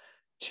through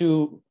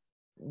to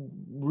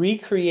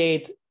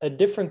recreate a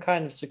different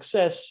kind of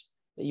success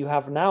that you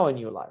have now in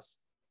your life.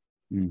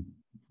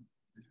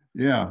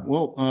 Yeah,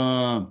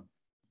 well,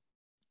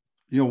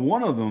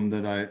 one of them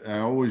that I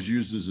always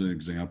use as an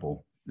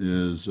example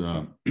is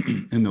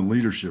in the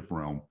leadership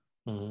realm.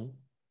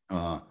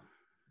 Mm-hmm.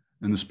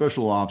 In the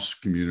special ops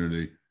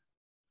community,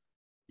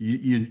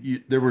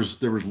 there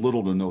was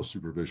little to no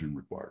supervision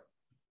required.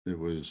 It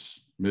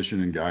was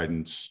mission and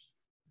guidance,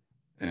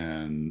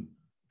 and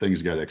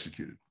things got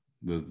executed.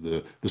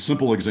 The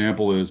simple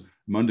example is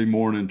Monday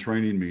morning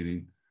training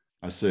meeting.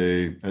 I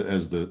say,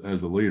 as the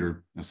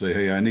leader, I say,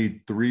 hey, I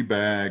need 3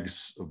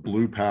 bags of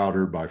blue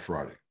powder by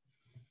Friday.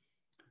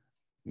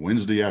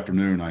 Wednesday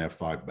afternoon, I have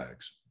 5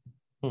 bags.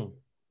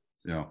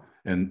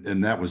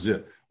 And that was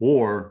it.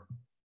 Or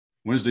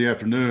Wednesday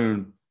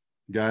afternoon,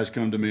 guys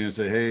come to me and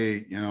say,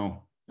 hey,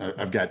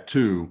 I've got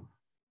 2.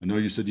 I know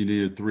you said you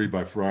needed 3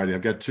 by Friday.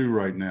 I've got 2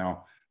 right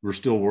now. We're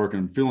still working.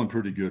 I'm feeling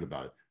pretty good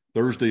about it.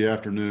 Thursday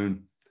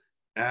afternoon,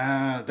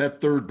 that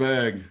third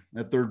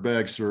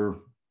bag, sir,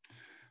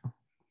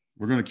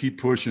 we're going to keep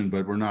pushing,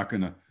 but we're not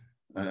going to,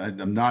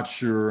 I'm not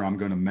sure I'm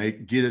going to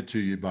get it to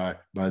you by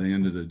the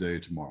end of the day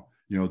tomorrow.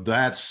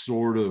 That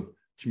sort of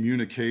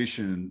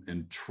communication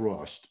and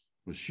trust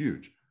was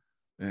huge.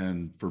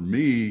 And for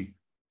me,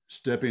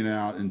 stepping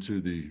out into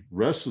the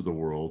rest of the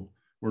world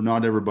where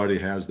not everybody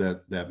has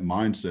that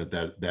mindset,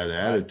 that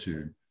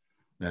attitude,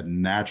 that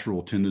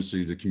natural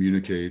tendency to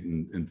communicate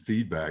and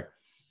feedback,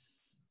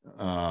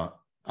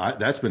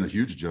 that's been a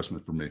huge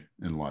adjustment for me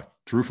in life.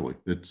 Truthfully,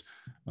 it's,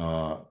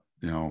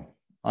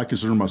 I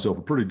consider myself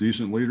a pretty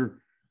decent leader,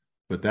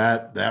 but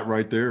that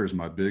right there is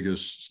my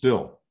biggest,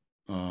 still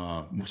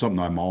something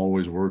I'm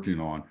always working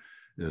on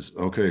is,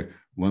 okay,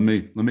 let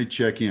me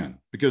check in,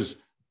 because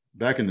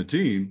back in the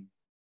team,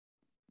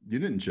 you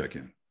didn't check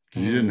in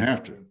because you didn't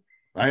have to.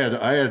 I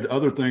had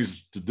other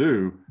things to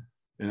do,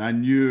 and I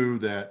knew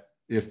that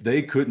if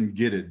they couldn't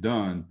get it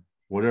done,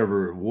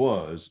 whatever it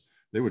was,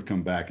 they would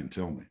come back and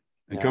tell me,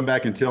 come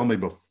back and tell me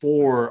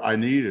before I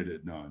needed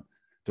it done,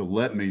 to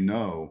let me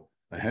know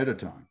ahead of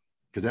time,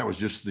 because that was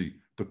just the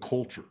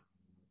culture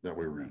that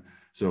we were in.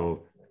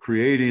 So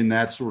creating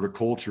that sort of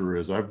culture,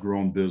 as I've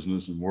grown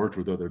business and worked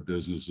with other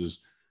businesses,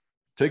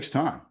 takes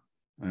time.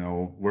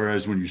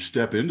 Whereas when you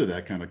step into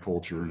that kind of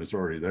culture and it's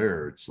already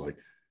there, it's like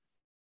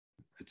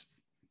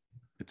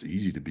it's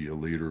easy to be a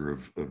leader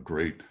of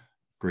great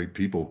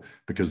people,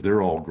 because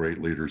they're all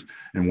great leaders.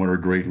 And what are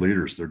great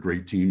leaders? They're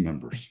great team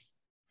members.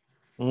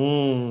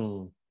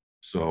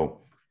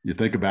 So you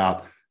think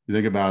about,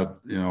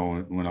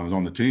 when I was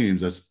on the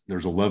teams,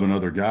 there's 11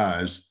 other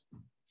guys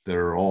that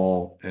are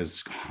all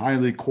as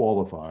highly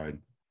qualified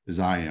as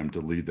I am to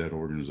lead that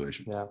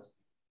organization. Yeah.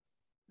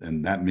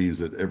 And that means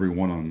that every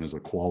one of them is a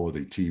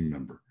quality team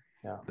member.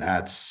 Yeah.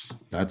 That's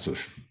a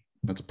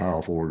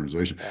powerful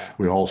organization. Yeah.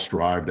 We all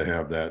strive to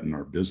have that in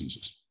our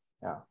businesses.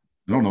 Yeah.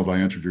 I don't know if I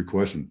answered your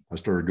question. I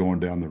started going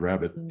down the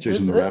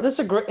chasing the rabbit. It's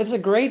a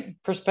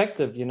great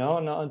perspective,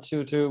 and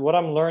to what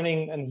I'm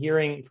learning and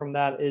hearing from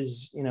that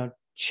is,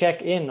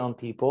 check in on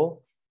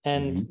people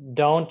and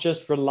don't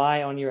just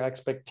rely on your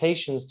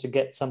expectations to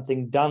get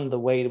something done the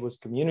way it was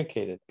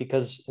communicated.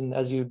 Because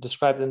as you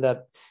described in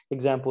that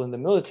example in the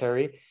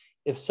military,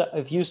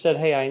 if you said,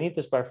 hey, I need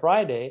this by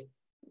Friday,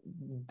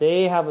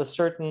 they have a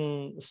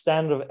certain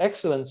standard of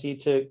excellency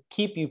to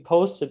keep you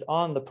posted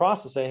on the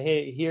process. Say,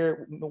 hey,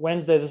 here,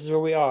 Wednesday, this is where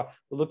we are.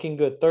 We're looking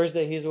good.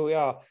 Thursday, here's where we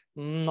are.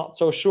 Not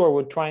so sure.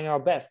 We're trying our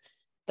best.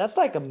 That's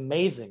like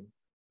amazing.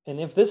 And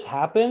if this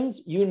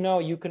happens, you know,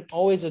 you can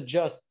always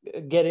adjust,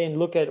 get in,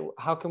 look at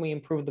how can we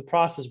improve the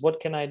process? What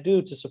can I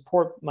do to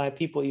support my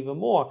people even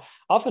more?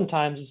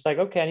 Oftentimes it's like,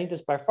 okay, I need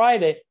this by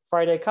Friday.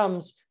 Friday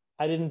comes,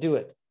 I didn't do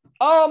it.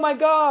 Oh my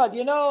God,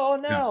 you know, oh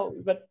no.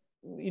 Yeah. But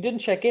you didn't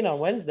check in on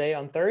Wednesday,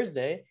 on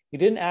Thursday. You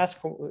didn't ask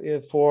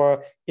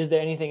for, is there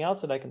anything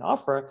else that I can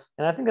offer?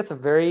 And I think that's a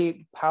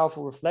very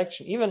powerful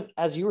reflection. Even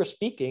as you were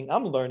speaking,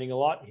 I'm learning a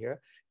lot here.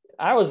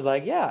 I was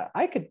like, yeah,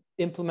 I could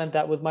implement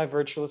that with my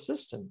virtual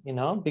assistant, you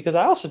know, because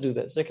I also do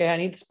this. Okay, I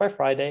need this by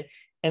Friday.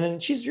 And then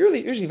she's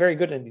really usually very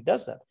good and he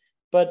does that.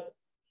 But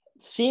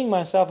seeing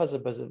myself as a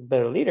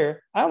better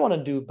leader, I want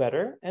to do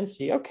better and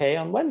see, okay,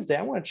 on Wednesday,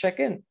 I want to check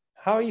in.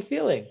 How are you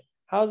feeling?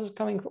 How is this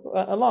coming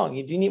along?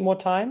 Do you need more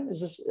time?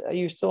 Are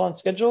you still on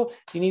schedule?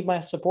 Do you need my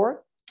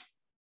support?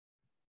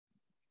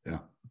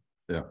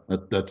 Yeah.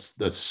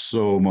 That's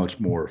so much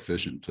more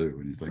efficient too,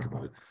 when you think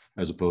about it,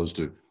 as opposed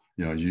to,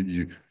 you know,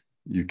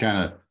 you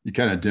kind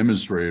of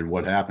demonstrated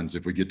what happens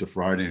if we get to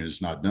Friday and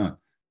it's not done.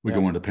 We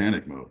go into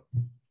panic mode,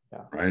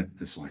 right?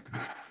 It's like,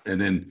 and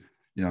then,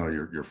 you know,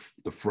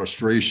 the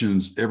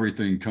frustrations,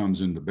 everything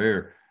comes into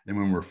bear. And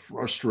when we're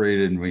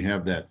frustrated and we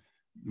have that,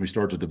 we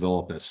start to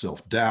develop that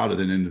self-doubt of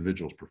an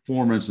individual's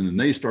performance, and then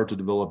they start to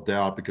develop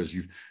doubt because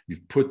you've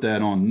put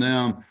that on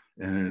them,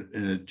 and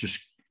it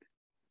just,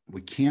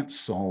 we can't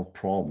solve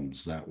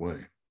problems that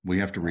way. We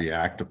have to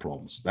react to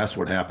problems. That's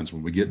what happens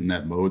when we get in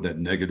that mode, that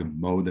negative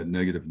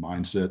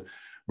mindset.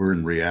 We're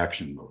in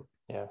reaction mode.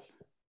 Yes.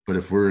 But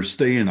if we're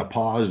staying in a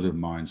positive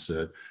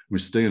mindset, we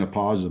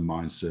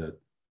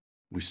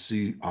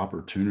see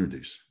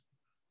opportunities.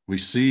 We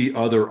see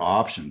other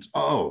options.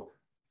 Oh,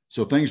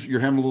 so you're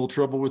having a little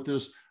trouble with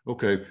this?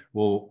 Okay,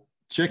 well,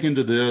 check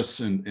into this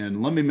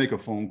and let me make a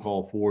phone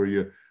call for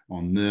you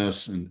on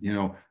this. And, you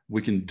know,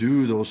 we can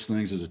do those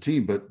things as a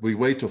team, but we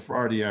wait till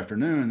Friday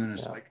afternoon and then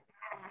it's like,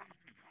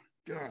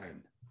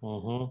 God.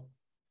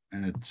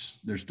 And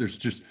there's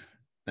just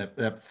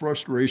that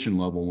frustration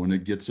level when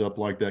it gets up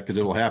like that, because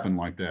it'll happen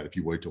like that if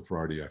you wait till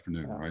Friday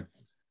afternoon, right?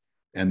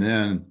 And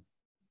then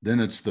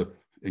it's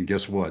and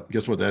guess what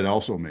that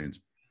also means?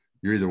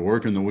 You're either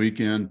working the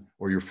weekend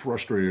or you're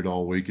frustrated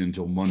all weekend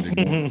until Monday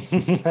morning.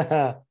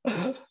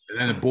 And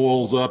then it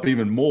boils up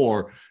even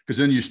more, because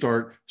then you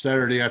start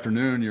Saturday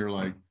afternoon, you're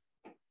like,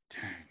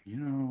 dang, you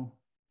know,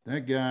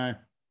 that guy,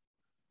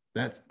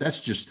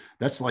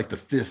 that's like the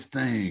fifth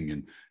thing.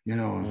 And, you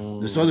know,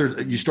 this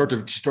other, you start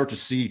to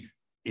see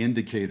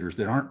indicators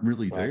that aren't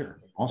really there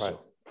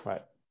also.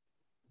 Right.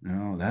 You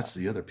know, that's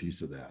the other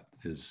piece of that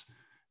is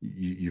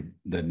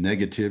that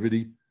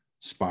negativity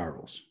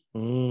spirals.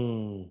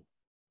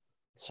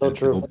 So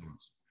true.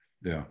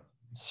 Yeah.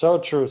 So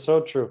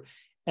true.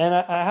 And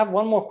I have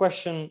one more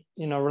question,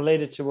 you know,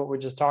 related to what we're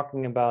just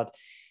talking about.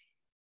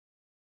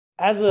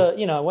 As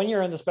you know, when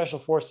you're in the special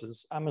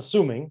forces, I'm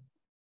assuming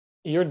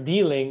you're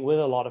dealing with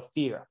a lot of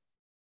fear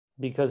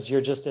because you're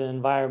just in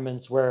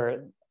environments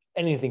where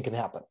anything can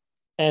happen.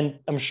 And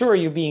I'm sure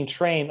you're being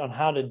trained on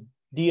how to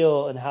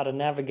deal and how to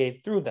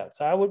navigate through that.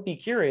 So I would be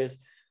curious,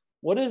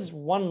 what is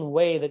one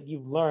way that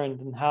you've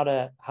learned and how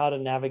to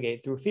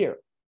navigate through fear?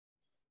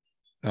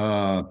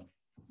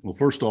 Well,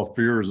 first off,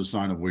 fear is a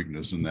sign of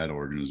weakness in that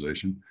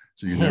organization,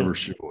 so you never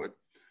show it.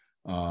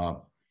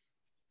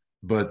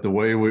 But the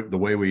way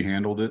we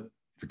handled it,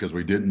 because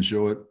we didn't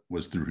show it,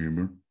 was through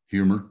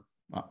humor.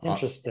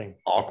 Interesting.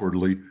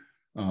 Awkwardly.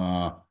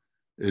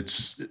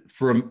 It's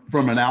from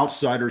an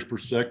outsider's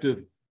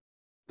perspective,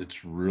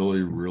 it's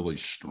really, really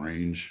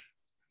strange.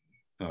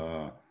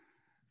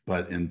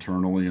 But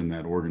internally in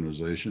that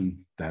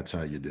organization, that's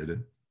how you did it.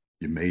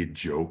 You made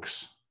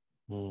jokes.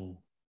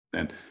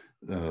 And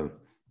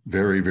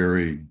very,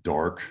 very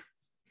dark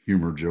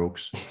humor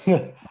jokes,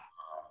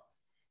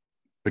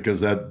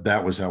 because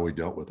that was how we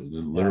dealt with it.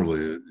 And literally,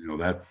 you know,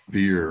 that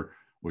fear,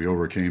 we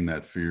overcame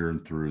that fear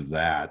and through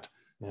that.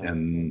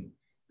 And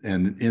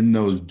in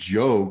those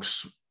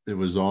jokes, it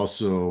was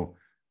also,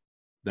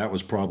 that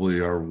was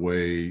probably our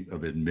way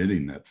of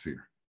admitting that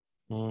fear.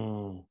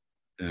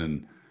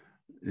 And,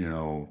 you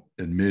know,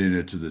 admitting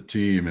it to the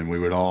team, and we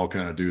would all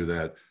kind of do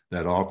that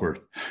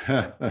awkward,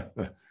 you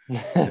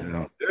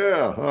know,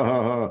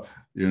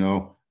 you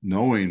know,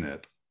 knowing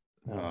it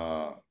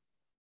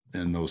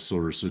in those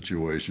sort of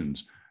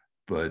situations.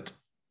 But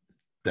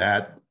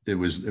that it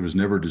was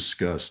never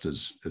discussed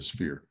as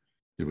fear.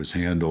 It was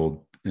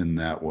handled in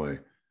that way.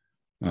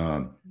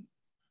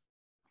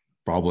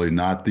 Probably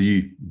not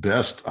the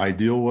best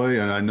ideal way.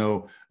 And I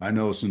know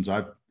since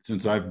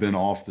I've been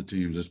off the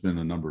teams, it's been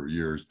a number of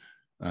years,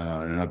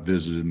 and I've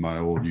visited my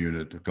old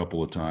unit a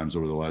couple of times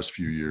over the last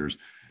few years,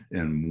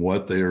 and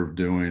what they are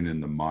doing in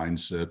the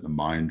mindset, the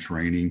mind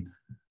training,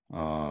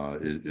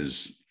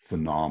 is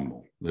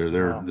phenomenal. They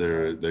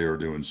are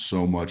doing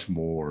so much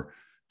more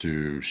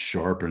to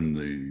sharpen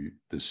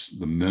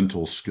the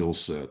mental skill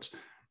sets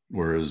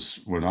Whereas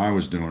when I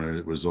was doing it,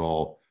 it was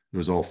all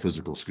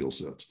physical skill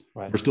sets.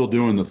 Right. We're still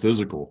doing the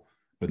physical,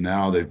 but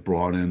now they've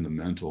brought in the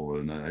mental.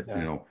 And you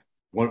know,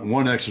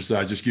 one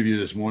exercise, just give you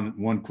this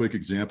one quick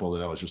example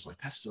that I was just like,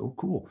 that's so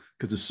cool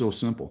because it's so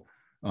simple.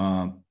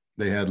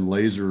 They had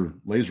laser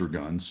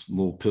guns,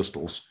 little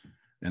pistols,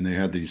 and they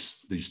had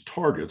these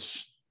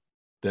targets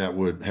that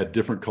had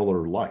different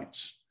color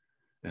lights.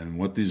 And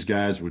what these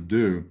guys would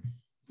do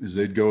is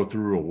they'd go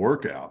through a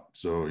workout.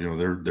 So, you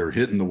know, they're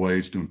hitting the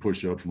weights, doing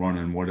push-ups,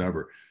 running,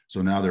 whatever.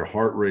 So now their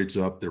heart rate's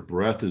up, their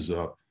breath is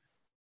up.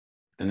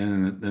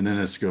 And then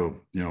let's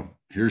go, you know,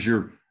 here's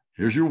your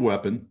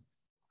weapon,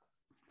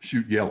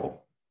 shoot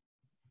yellow.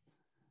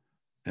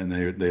 And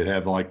they'd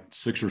have like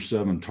 6 or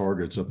 7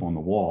 targets up on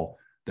the wall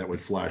that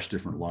would flash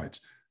different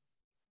lights,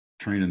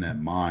 training that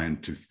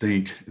mind to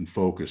think and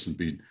focus and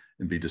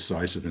be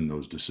decisive in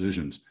those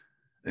decisions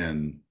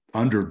and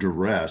under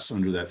duress,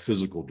 under that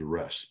physical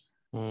duress.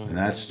 And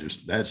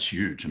that's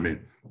huge. I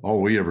mean,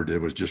 all we ever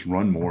did was just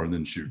run more and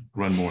then shoot,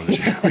 run more and then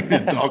shoot. We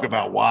didn't talk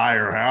about why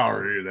or how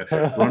or any of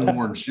that. Run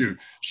more and shoot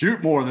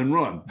more than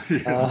run. You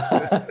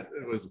know?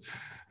 It was,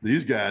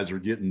 these guys are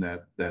getting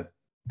that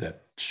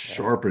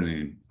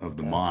sharpening of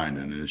the mind,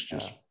 and it's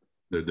just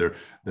they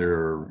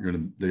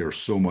are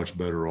so much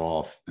better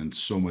off and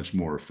so much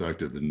more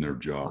effective in their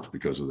jobs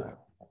because of that.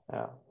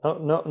 Yeah,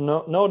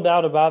 no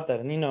doubt about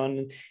that. And you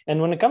know,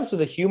 and when it comes to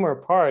the humor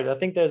part, I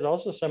think there's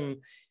also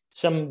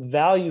some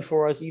value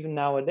for us even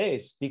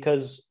nowadays,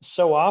 because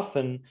so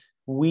often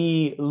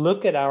we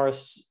look at our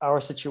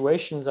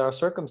situations, our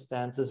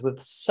circumstances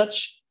with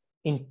such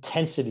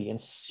intensity and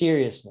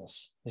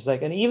seriousness. It's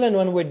like, and even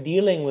when we're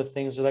dealing with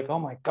things, we're like, oh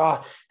my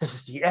God, this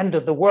is the end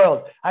of the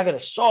world. I got to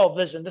solve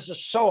this. And this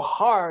is so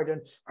hard.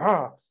 And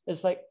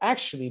it's like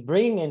actually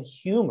bringing in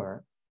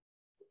humor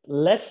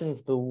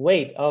lessens the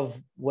weight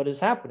of what is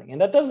happening.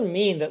 And that doesn't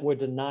mean that we're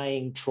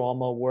denying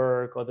trauma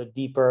work or the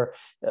deeper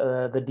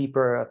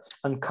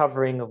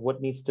uncovering of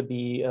what needs to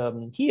be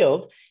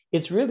healed.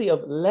 It's really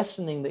of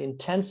lessening the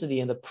intensity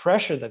and the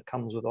pressure that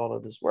comes with all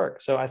of this work.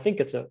 So I think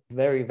it's a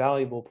very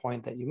valuable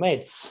point that you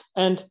made.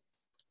 And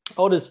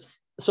Otis,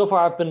 so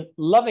far I've been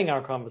loving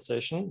our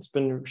conversation. It's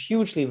been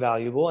hugely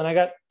valuable. And I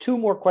got 2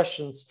 more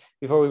questions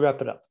before we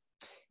wrap it up.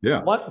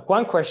 Yeah.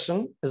 One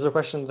question is a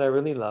question that I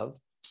really love,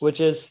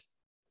 which is,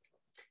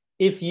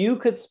 if you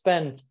could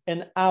spend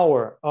an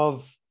hour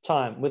of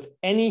time with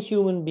any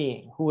human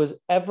being who has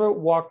ever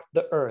walked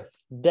the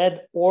earth,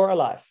 dead or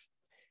alive,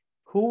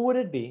 who would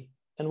it be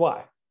and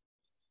why?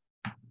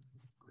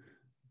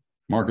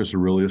 Marcus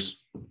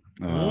Aurelius.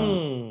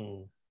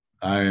 I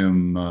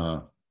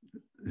am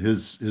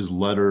his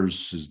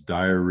letters, his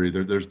diary.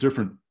 There's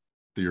different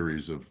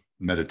theories of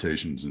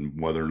meditations and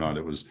whether or not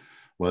it was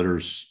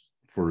letters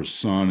for his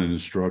son and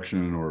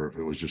instruction, or if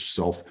it was just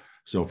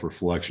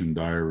self-reflection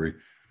diary.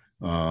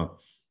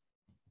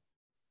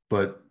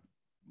 But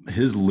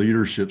his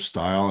leadership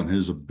style and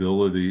his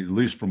ability, at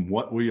least from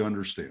what we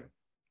understand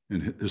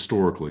and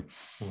historically,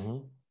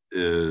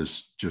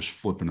 is just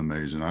flipping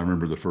amazing. I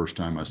remember the first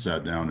time I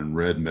sat down and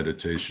read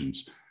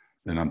Meditations,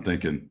 and I'm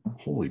thinking,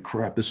 holy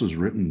crap, this was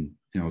written,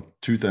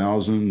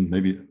 2000,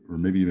 maybe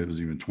it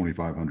was even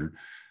 2,500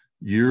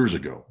 years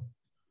ago.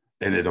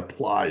 And it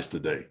applies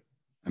today.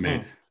 I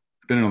mean,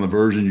 depending on the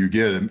version you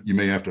get, you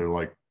may have to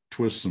like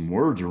twist some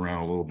words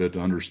around a little bit to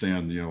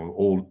understand, a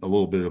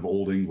little bit of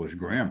old English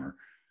grammar.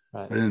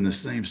 Right. But in the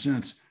same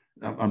sense,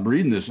 I'm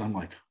reading this, I'm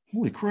like,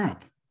 holy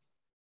crap,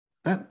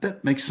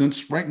 that makes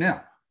sense right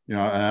now. And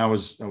I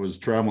was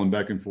traveling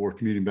back and forth,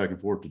 commuting back and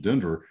forth to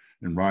Denver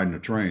and riding a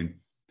train.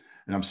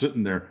 And I'm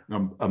sitting there,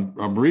 and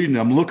I'm reading,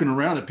 I'm looking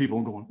around at people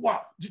and going,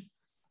 wow.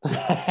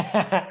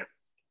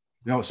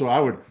 So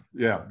I would,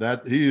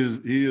 that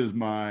he is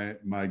my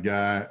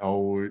guy.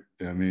 Oh,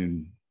 I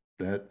mean,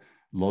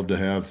 love to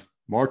have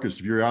Marcus,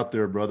 if you're out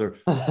there, brother,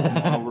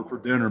 come over for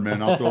dinner,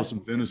 man. I'll throw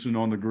some venison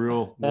on the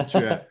grill. We'll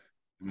chat.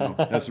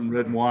 Have some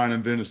red wine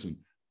and venison.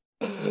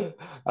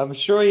 I'm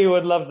sure you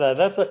would love that.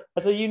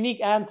 That's a unique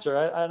answer,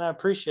 and I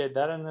appreciate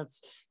that. And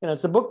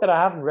it's a book that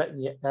I haven't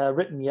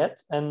written yet.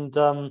 And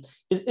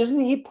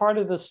isn't he part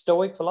of the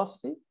Stoic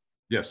philosophy?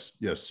 Yes.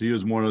 He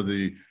is one of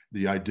the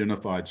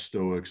identified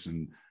Stoics,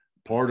 and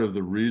part of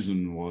the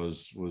reason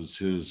was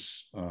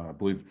his. I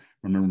believe.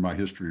 Remember my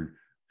history.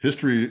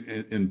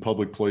 History in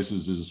public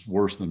places is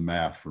worse than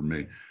math for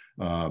me.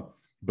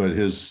 But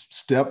his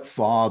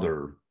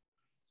stepfather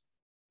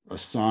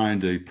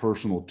assigned a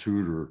personal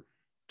tutor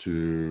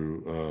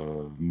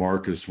to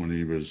Marcus when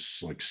he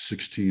was like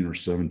 16 or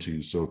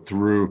 17. So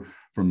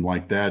from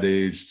like that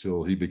age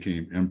till he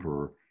became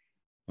emperor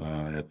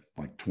at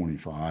like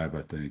 25,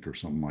 I think, or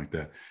something like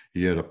that.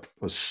 He had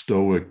a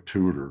Stoic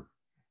tutor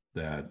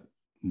that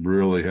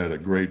really had a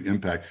great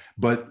impact.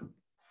 But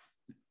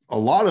a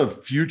lot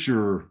of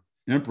future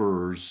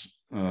emperors,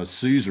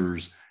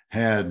 Caesars,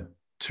 had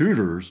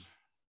tutors,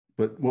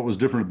 but what was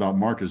different about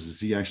Marcus is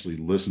he actually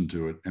listened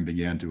to it and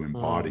began to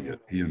embody it.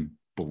 He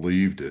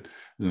believed it.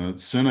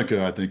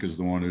 Seneca, I think, is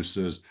the one who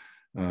says,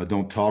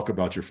 don't talk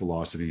about your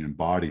philosophy,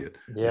 embody it.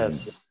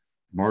 Yes.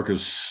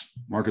 Marcus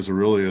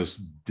Aurelius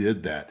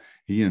did that.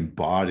 He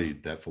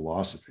embodied that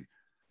philosophy,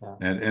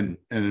 and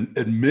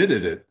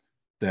admitted it,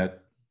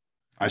 that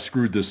I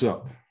screwed this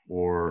up,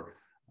 or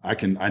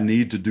I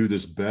need to do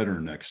this better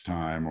next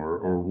time,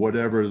 or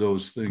whatever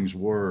those things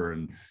were.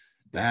 And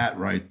that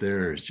right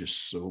there is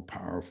just so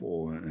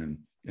powerful.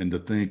 And to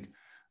think,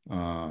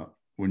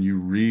 when you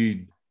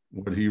read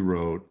what he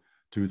wrote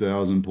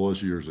 2000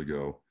 plus years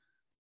ago,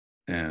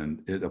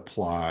 and it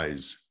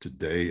applies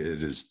today,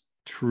 it is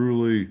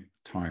truly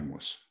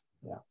timeless.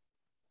 Yeah.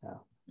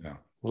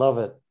 Love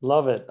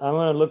it. I'm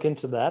going to look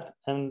into that.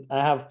 And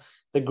I have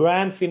the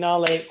grand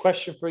finale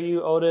question for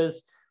you,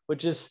 Otis,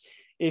 which is,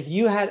 if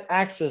you had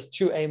access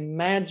to a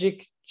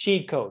magic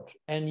cheat code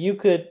and you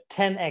could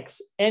 10x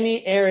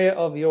any area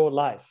of your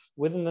life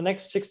within the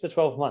next 6 to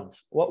 12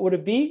 months, what would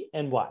it be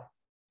and why?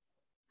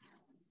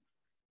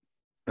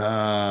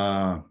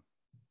 I'm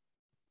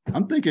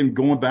thinking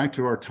going back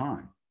to our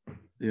time,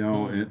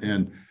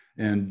 and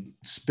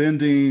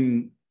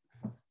spending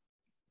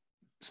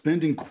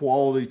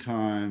quality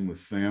time with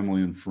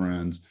family and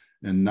friends,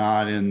 and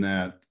not in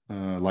that,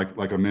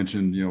 like I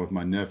mentioned, with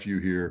my nephew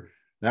here,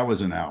 that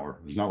was an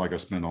hour. It's not like I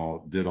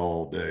did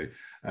all day.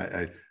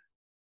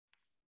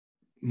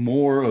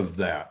 More of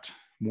that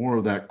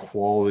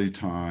quality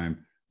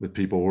time with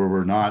people where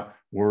we're not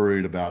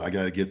worried about, I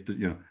got to get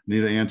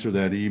need to answer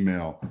that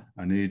email.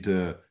 I need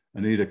to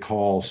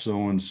call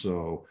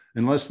so-and-so,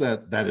 unless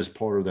that is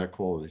part of that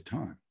quality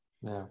time.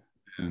 Yeah.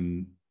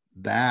 And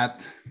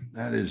that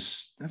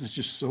is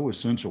just so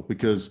essential,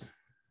 because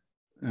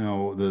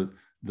I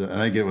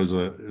think it was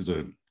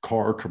a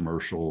car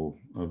commercial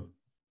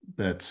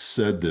that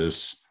said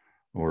this,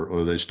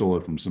 or they stole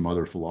it from some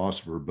other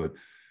philosopher, but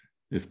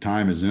if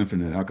time is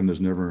infinite, how come there's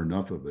never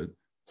enough of it?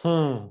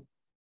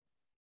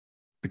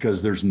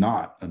 Because there's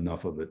not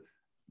enough of it,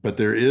 but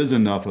there is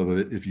enough of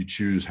it if you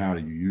choose how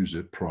to use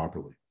it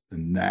properly.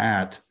 And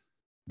that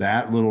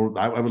little,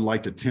 I would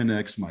like to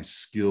 10x my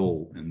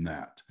skill in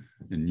that,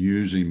 in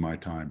using my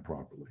time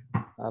properly.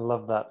 I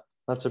love that.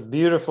 That's a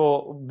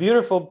beautiful,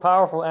 beautiful,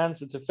 powerful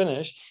answer to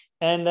finish.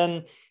 And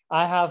then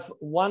I have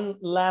one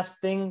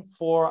last thing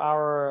for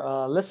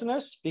our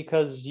listeners,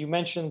 because you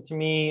mentioned to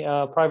me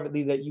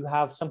privately that you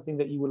have something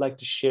that you would like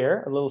to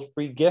share, a little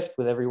free gift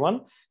with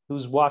everyone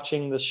who's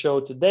watching the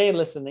show today,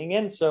 listening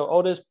in. So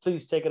Otis,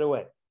 please take it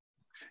away.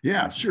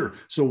 Yeah, sure.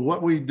 So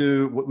what we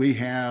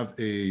have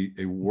a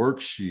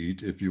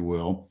worksheet, if you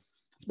will.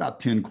 It's about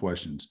 10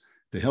 questions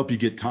to help you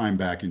get time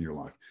back in your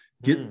life.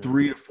 Get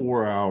 3 to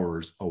 4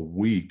 hours a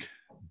week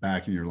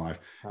back in your life.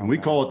 And we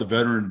call it the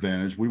Veteran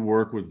Advantage. We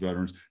work with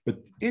veterans,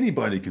 but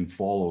anybody can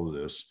follow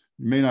this.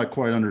 You may not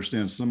quite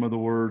understand some of the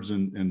words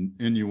and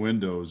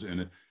innuendos in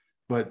it,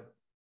 but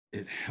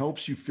it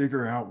helps you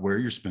figure out where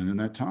you're spending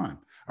that time,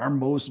 our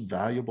most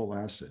valuable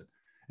asset.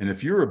 And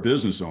if you're a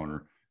business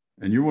owner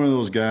and you're one of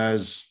those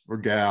guys or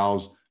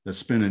gals that's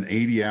spending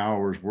 80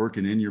 hours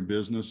working in your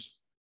business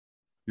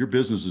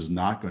is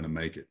not going to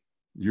make it.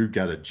 You've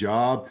got a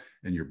job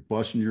and you're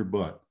busting your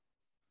butt.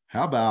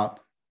 How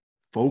about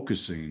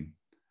focusing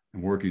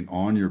and working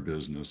on your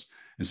business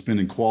and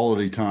spending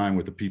quality time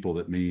with the people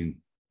that mean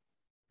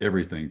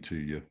everything to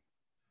you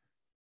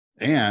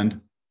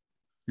and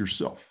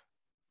yourself?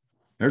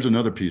 There's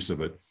another piece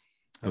of it,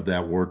 of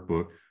that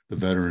workbook, the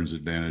Veterans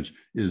Advantage,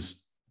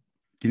 is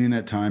getting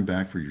that time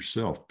back for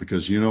yourself.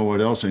 Because you know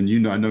what else?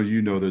 And I know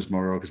you know this,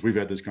 Mauro, because we've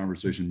had this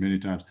conversation many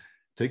times.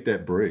 Take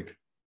that break.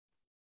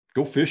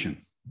 Go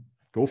fishing.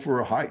 Go for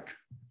a hike.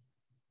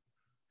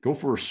 Go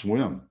for a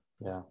swim.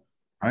 Yeah.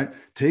 Right?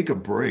 Take a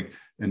break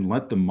and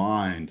let the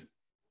mind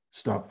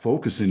stop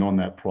focusing on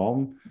that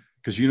problem.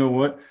 Because you know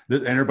what?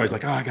 And everybody's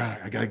like, oh, I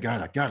got it.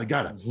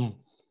 Mm-hmm.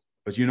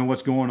 But you know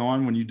what's going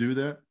on when you do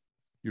that?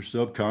 Your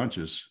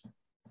subconscious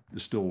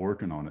is still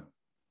working on it.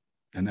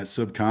 And that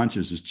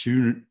subconscious is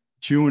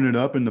chewing it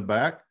up in the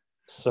back.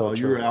 So while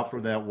you're out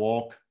for that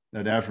walk,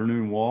 that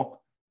afternoon walk.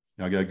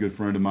 I got a good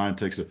friend of mine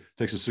takes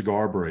a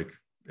cigar break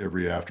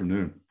every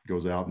afternoon,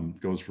 goes out and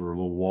goes for a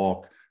little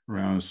walk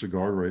around a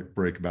cigar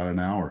break, about an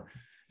hour,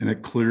 and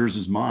it clears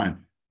his mind.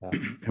 Yeah.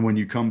 And when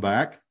you come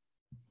back,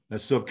 that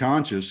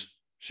subconscious,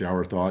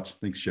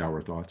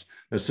 that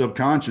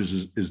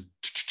subconscious is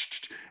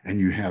and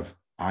you have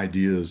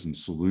ideas and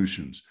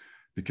solutions,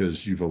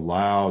 because you've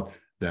allowed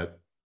that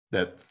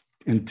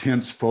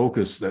intense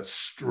focus, that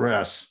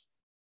stress,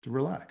 to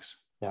relax.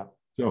 Yeah.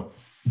 So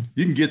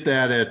you can get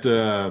that at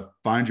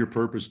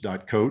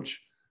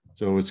findyourpurpose.coach.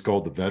 So it's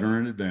called the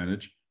Veteran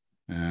Advantage.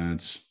 And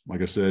it's,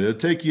 like I said, it'll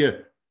take you,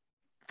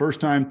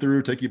 first time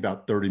through, take you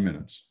about 30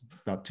 minutes,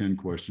 about 10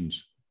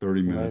 questions,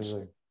 30 minutes.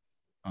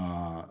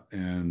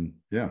 And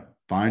yeah,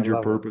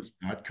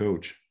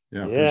 findyourpurpose.coach.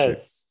 Yeah.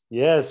 Yes.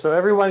 Yes. So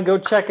everyone go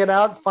check it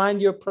out.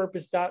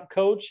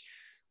 Findyourpurpose.coach.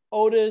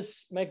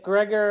 Otis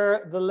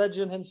McGregor, the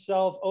legend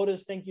himself.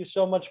 Otis, thank you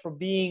so much for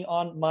being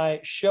on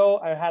my show.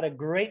 I had a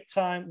great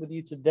time with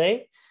you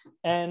today,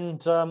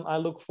 and I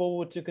look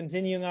forward to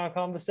continuing our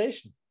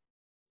conversation.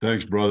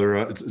 Thanks, brother.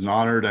 It's an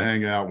honor to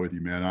hang out with you,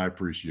 man. I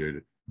appreciate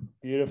it.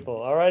 Beautiful.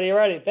 All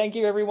righty. Thank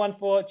you, everyone,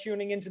 for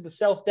tuning into the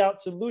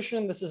Self-Doubt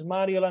Solution. This is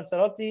Mario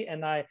Lanzarotti,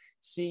 and I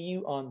see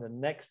you on the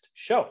next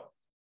show.